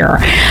be here.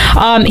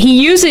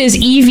 He uses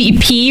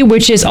EVP,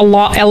 which is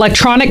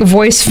electronic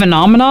voice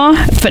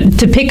phenomena,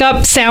 to pick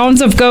up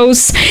sounds of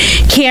ghosts,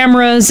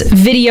 cameras,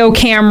 video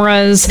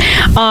cameras.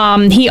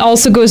 He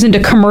also goes into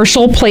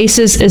commercial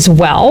places as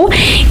well.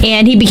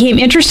 And he became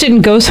interested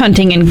in ghost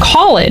hunting in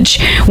college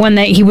when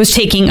he was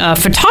taking a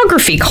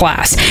photography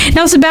class.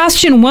 Now,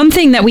 Sebastian, one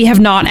thing that we have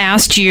not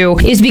asked you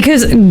is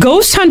because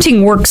ghost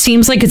hunting work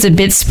seems like it's a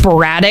bit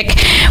sporadic.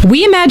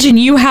 We imagine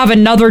you have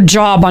another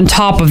job on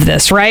top of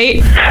this,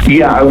 right?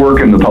 Yeah, I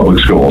work in the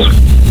public schools.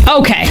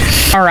 Okay.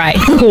 All right.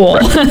 Cool.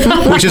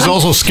 Which is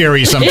also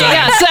scary sometimes.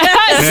 Yes.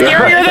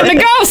 Scarier than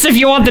the ghost, if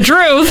you want the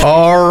truth.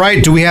 All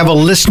right. Do we have a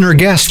listener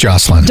guest,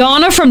 Jocelyn?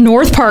 Donna from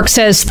North Park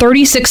says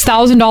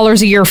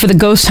 $36,000 a year for the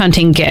ghost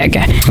hunting gig.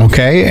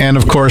 Okay. And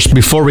of course,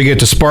 before we get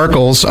to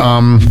Sparkles,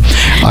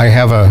 I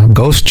have a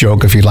ghost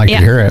joke if you'd like to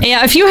hear it.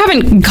 Yeah. If you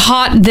haven't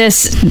caught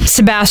this,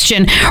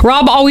 Sebastian,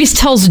 Rob always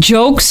tells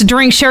jokes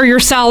during Share Your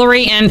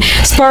Salary, and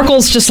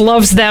Sparkles just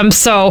loves them.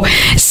 So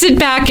sit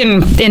back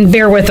and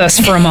bear with us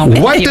for a moment.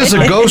 What does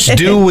a ghost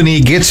do when he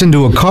gets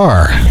into a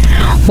car?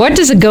 What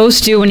does a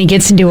ghost do when he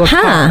gets into a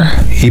car?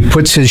 He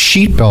puts his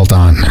seat belt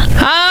on.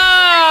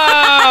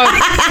 Oh!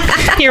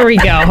 Here we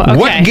go. Okay.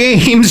 What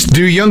games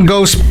do young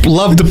ghosts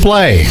love to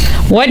play?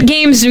 What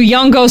games do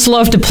young ghosts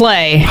love to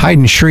play? Hide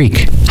and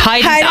shriek.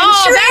 Hide and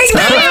shriek.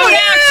 That's cute,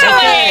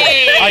 actually.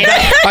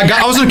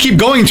 I was going to keep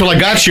going until I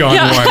got you on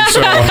one.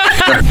 So.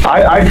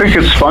 I think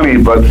it's funny,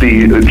 but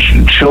the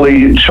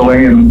Chilean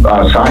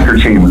soccer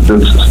team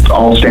that's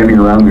all standing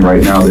around me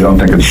right now, they don't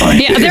think it's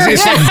funny. Yeah,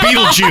 it's like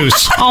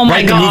Beetlejuice. Oh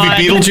my God. The movie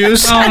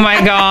Beetlejuice? Oh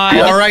my God.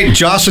 All right,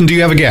 Jocelyn, do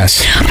you have a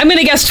guess? I'm going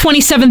to guess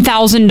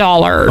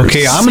 $27,000.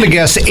 Okay, I'm going to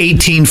guess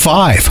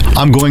 $18,500.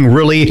 I'm going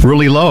really,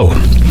 really low.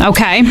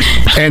 Okay.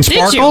 And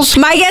Sparkles?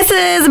 My guess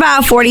is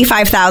about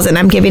 $45,000.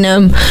 I'm giving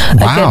him a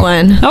good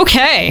one.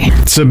 Okay.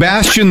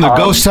 Sebastian, the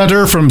ghost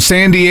hunter from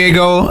San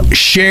Diego,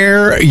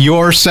 share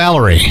your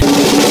salary.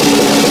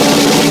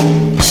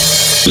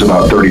 It's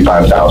about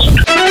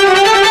 $35,000.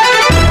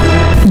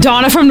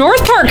 Donna from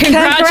North Park,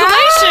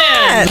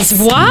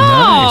 congratulations. Wow.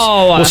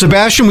 Nice. Well,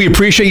 Sebastian, we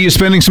appreciate you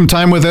spending some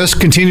time with us.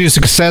 Continued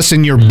success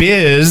in your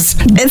biz.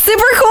 It's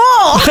super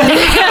cool.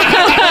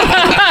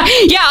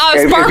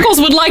 Yeah, Sparkles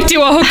would like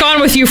to hook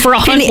on with you for a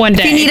hunt one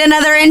day. If you need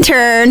another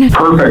intern,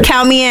 perfect.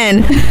 Count me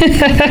in.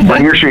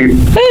 Bring your sheet.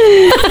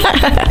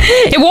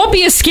 It won't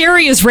be as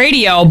scary as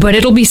radio, but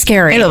it'll be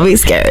scary. It'll be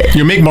scary.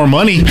 You make more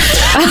money.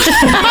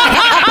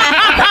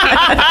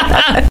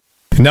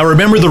 Now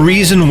remember, the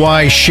reason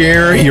why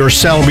Share Your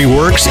Salary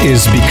works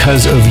is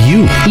because of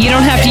you. You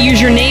don't have to use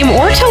your name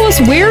or tell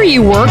us where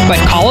you work, but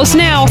call us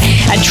now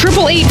at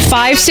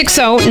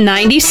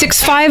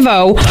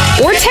 888-560-9650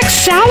 or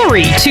text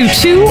SALARY to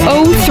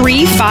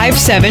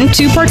 20357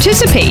 to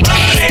participate.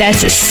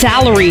 That's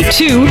SALARY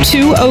to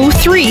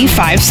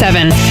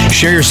 20357.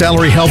 Share Your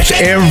Salary helps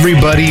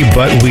everybody,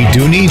 but we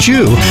do need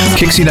you.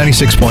 Kixie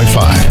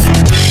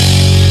 96.5.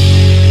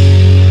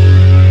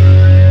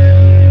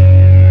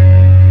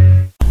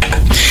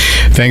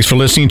 Thanks for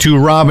listening to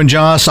Rob and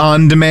Joss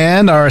On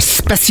Demand, our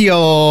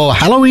special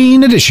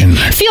Halloween edition.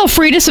 Feel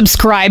free to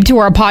subscribe to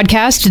our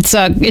podcast.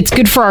 It's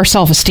good for our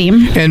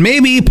self-esteem. And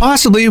maybe,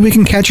 possibly, we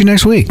can catch you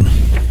next week.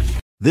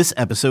 This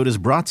episode is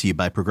brought to you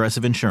by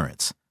Progressive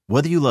Insurance.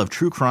 Whether you love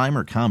true crime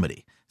or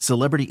comedy,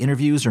 celebrity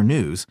interviews or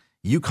news,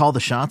 you call the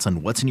shots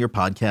on what's in your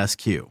podcast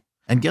queue.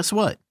 And guess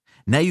what?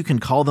 Now you can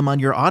call them on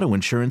your auto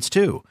insurance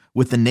too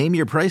with the Name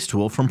Your Price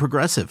tool from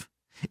Progressive.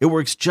 It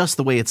works just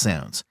the way it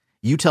sounds.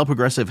 You tell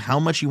Progressive how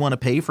much you want to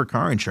pay for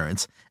car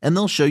insurance, and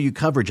they'll show you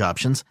coverage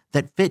options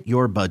that fit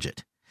your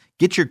budget.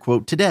 Get your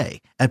quote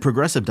today at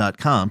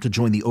Progressive.com to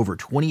join the over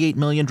 28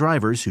 million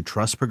drivers who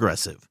trust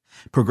Progressive.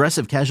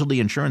 Progressive Casualty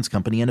Insurance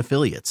Company and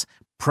Affiliates.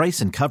 Price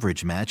and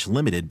coverage match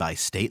limited by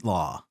state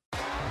law.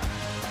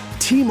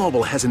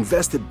 T-Mobile has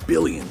invested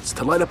billions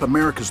to light up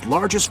America's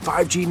largest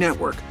 5G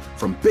network,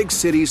 from big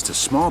cities to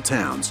small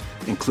towns,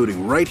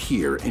 including right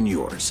here in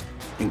yours.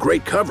 And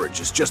great coverage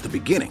is just the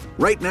beginning.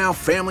 Right now,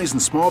 families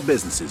and small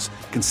businesses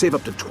can save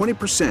up to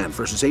 20%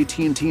 versus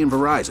AT&T and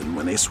Verizon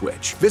when they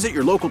switch. Visit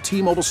your local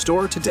T-Mobile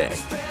store today.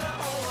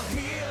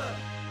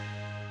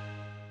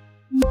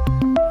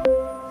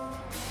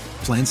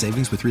 Plan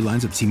savings with 3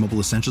 lines of T-Mobile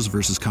Essentials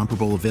versus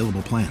comparable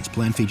available plans.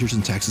 Plan features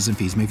and taxes and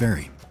fees may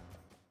vary.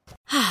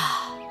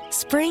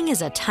 Spring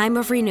is a time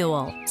of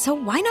renewal, so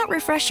why not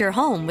refresh your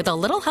home with a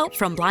little help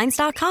from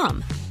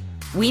Blinds.com?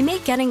 We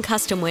make getting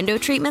custom window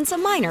treatments a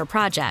minor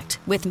project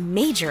with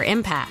major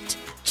impact.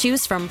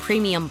 Choose from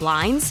premium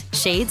blinds,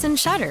 shades, and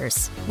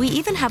shutters. We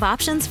even have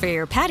options for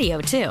your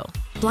patio, too.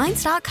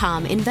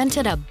 Blinds.com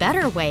invented a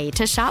better way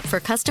to shop for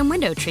custom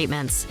window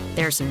treatments.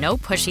 There's no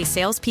pushy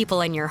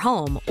salespeople in your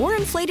home or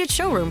inflated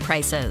showroom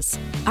prices.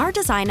 Our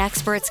design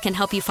experts can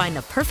help you find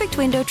the perfect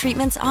window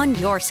treatments on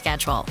your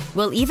schedule.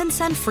 We'll even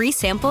send free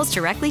samples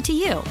directly to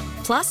you.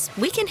 Plus,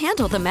 we can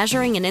handle the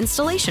measuring and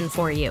installation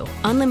for you.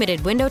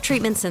 Unlimited window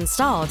treatments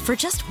installed for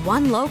just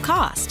one low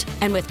cost.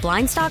 And with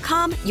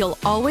Blinds.com, you'll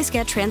always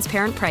get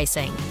transparent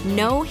pricing.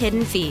 No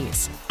hidden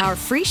fees. Our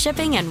free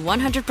shipping and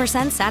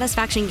 100%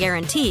 satisfaction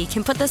guarantee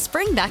can put the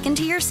spring back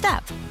into your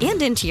step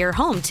and into your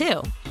home,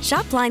 too.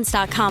 Shop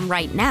Blinds.com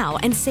right now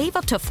and save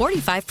up to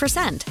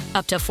 45%.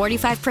 Up to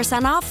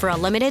 45% off for a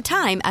limited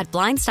time at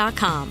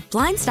Blinds.com.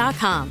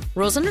 Blinds.com.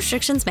 Rules and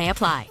restrictions may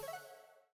apply.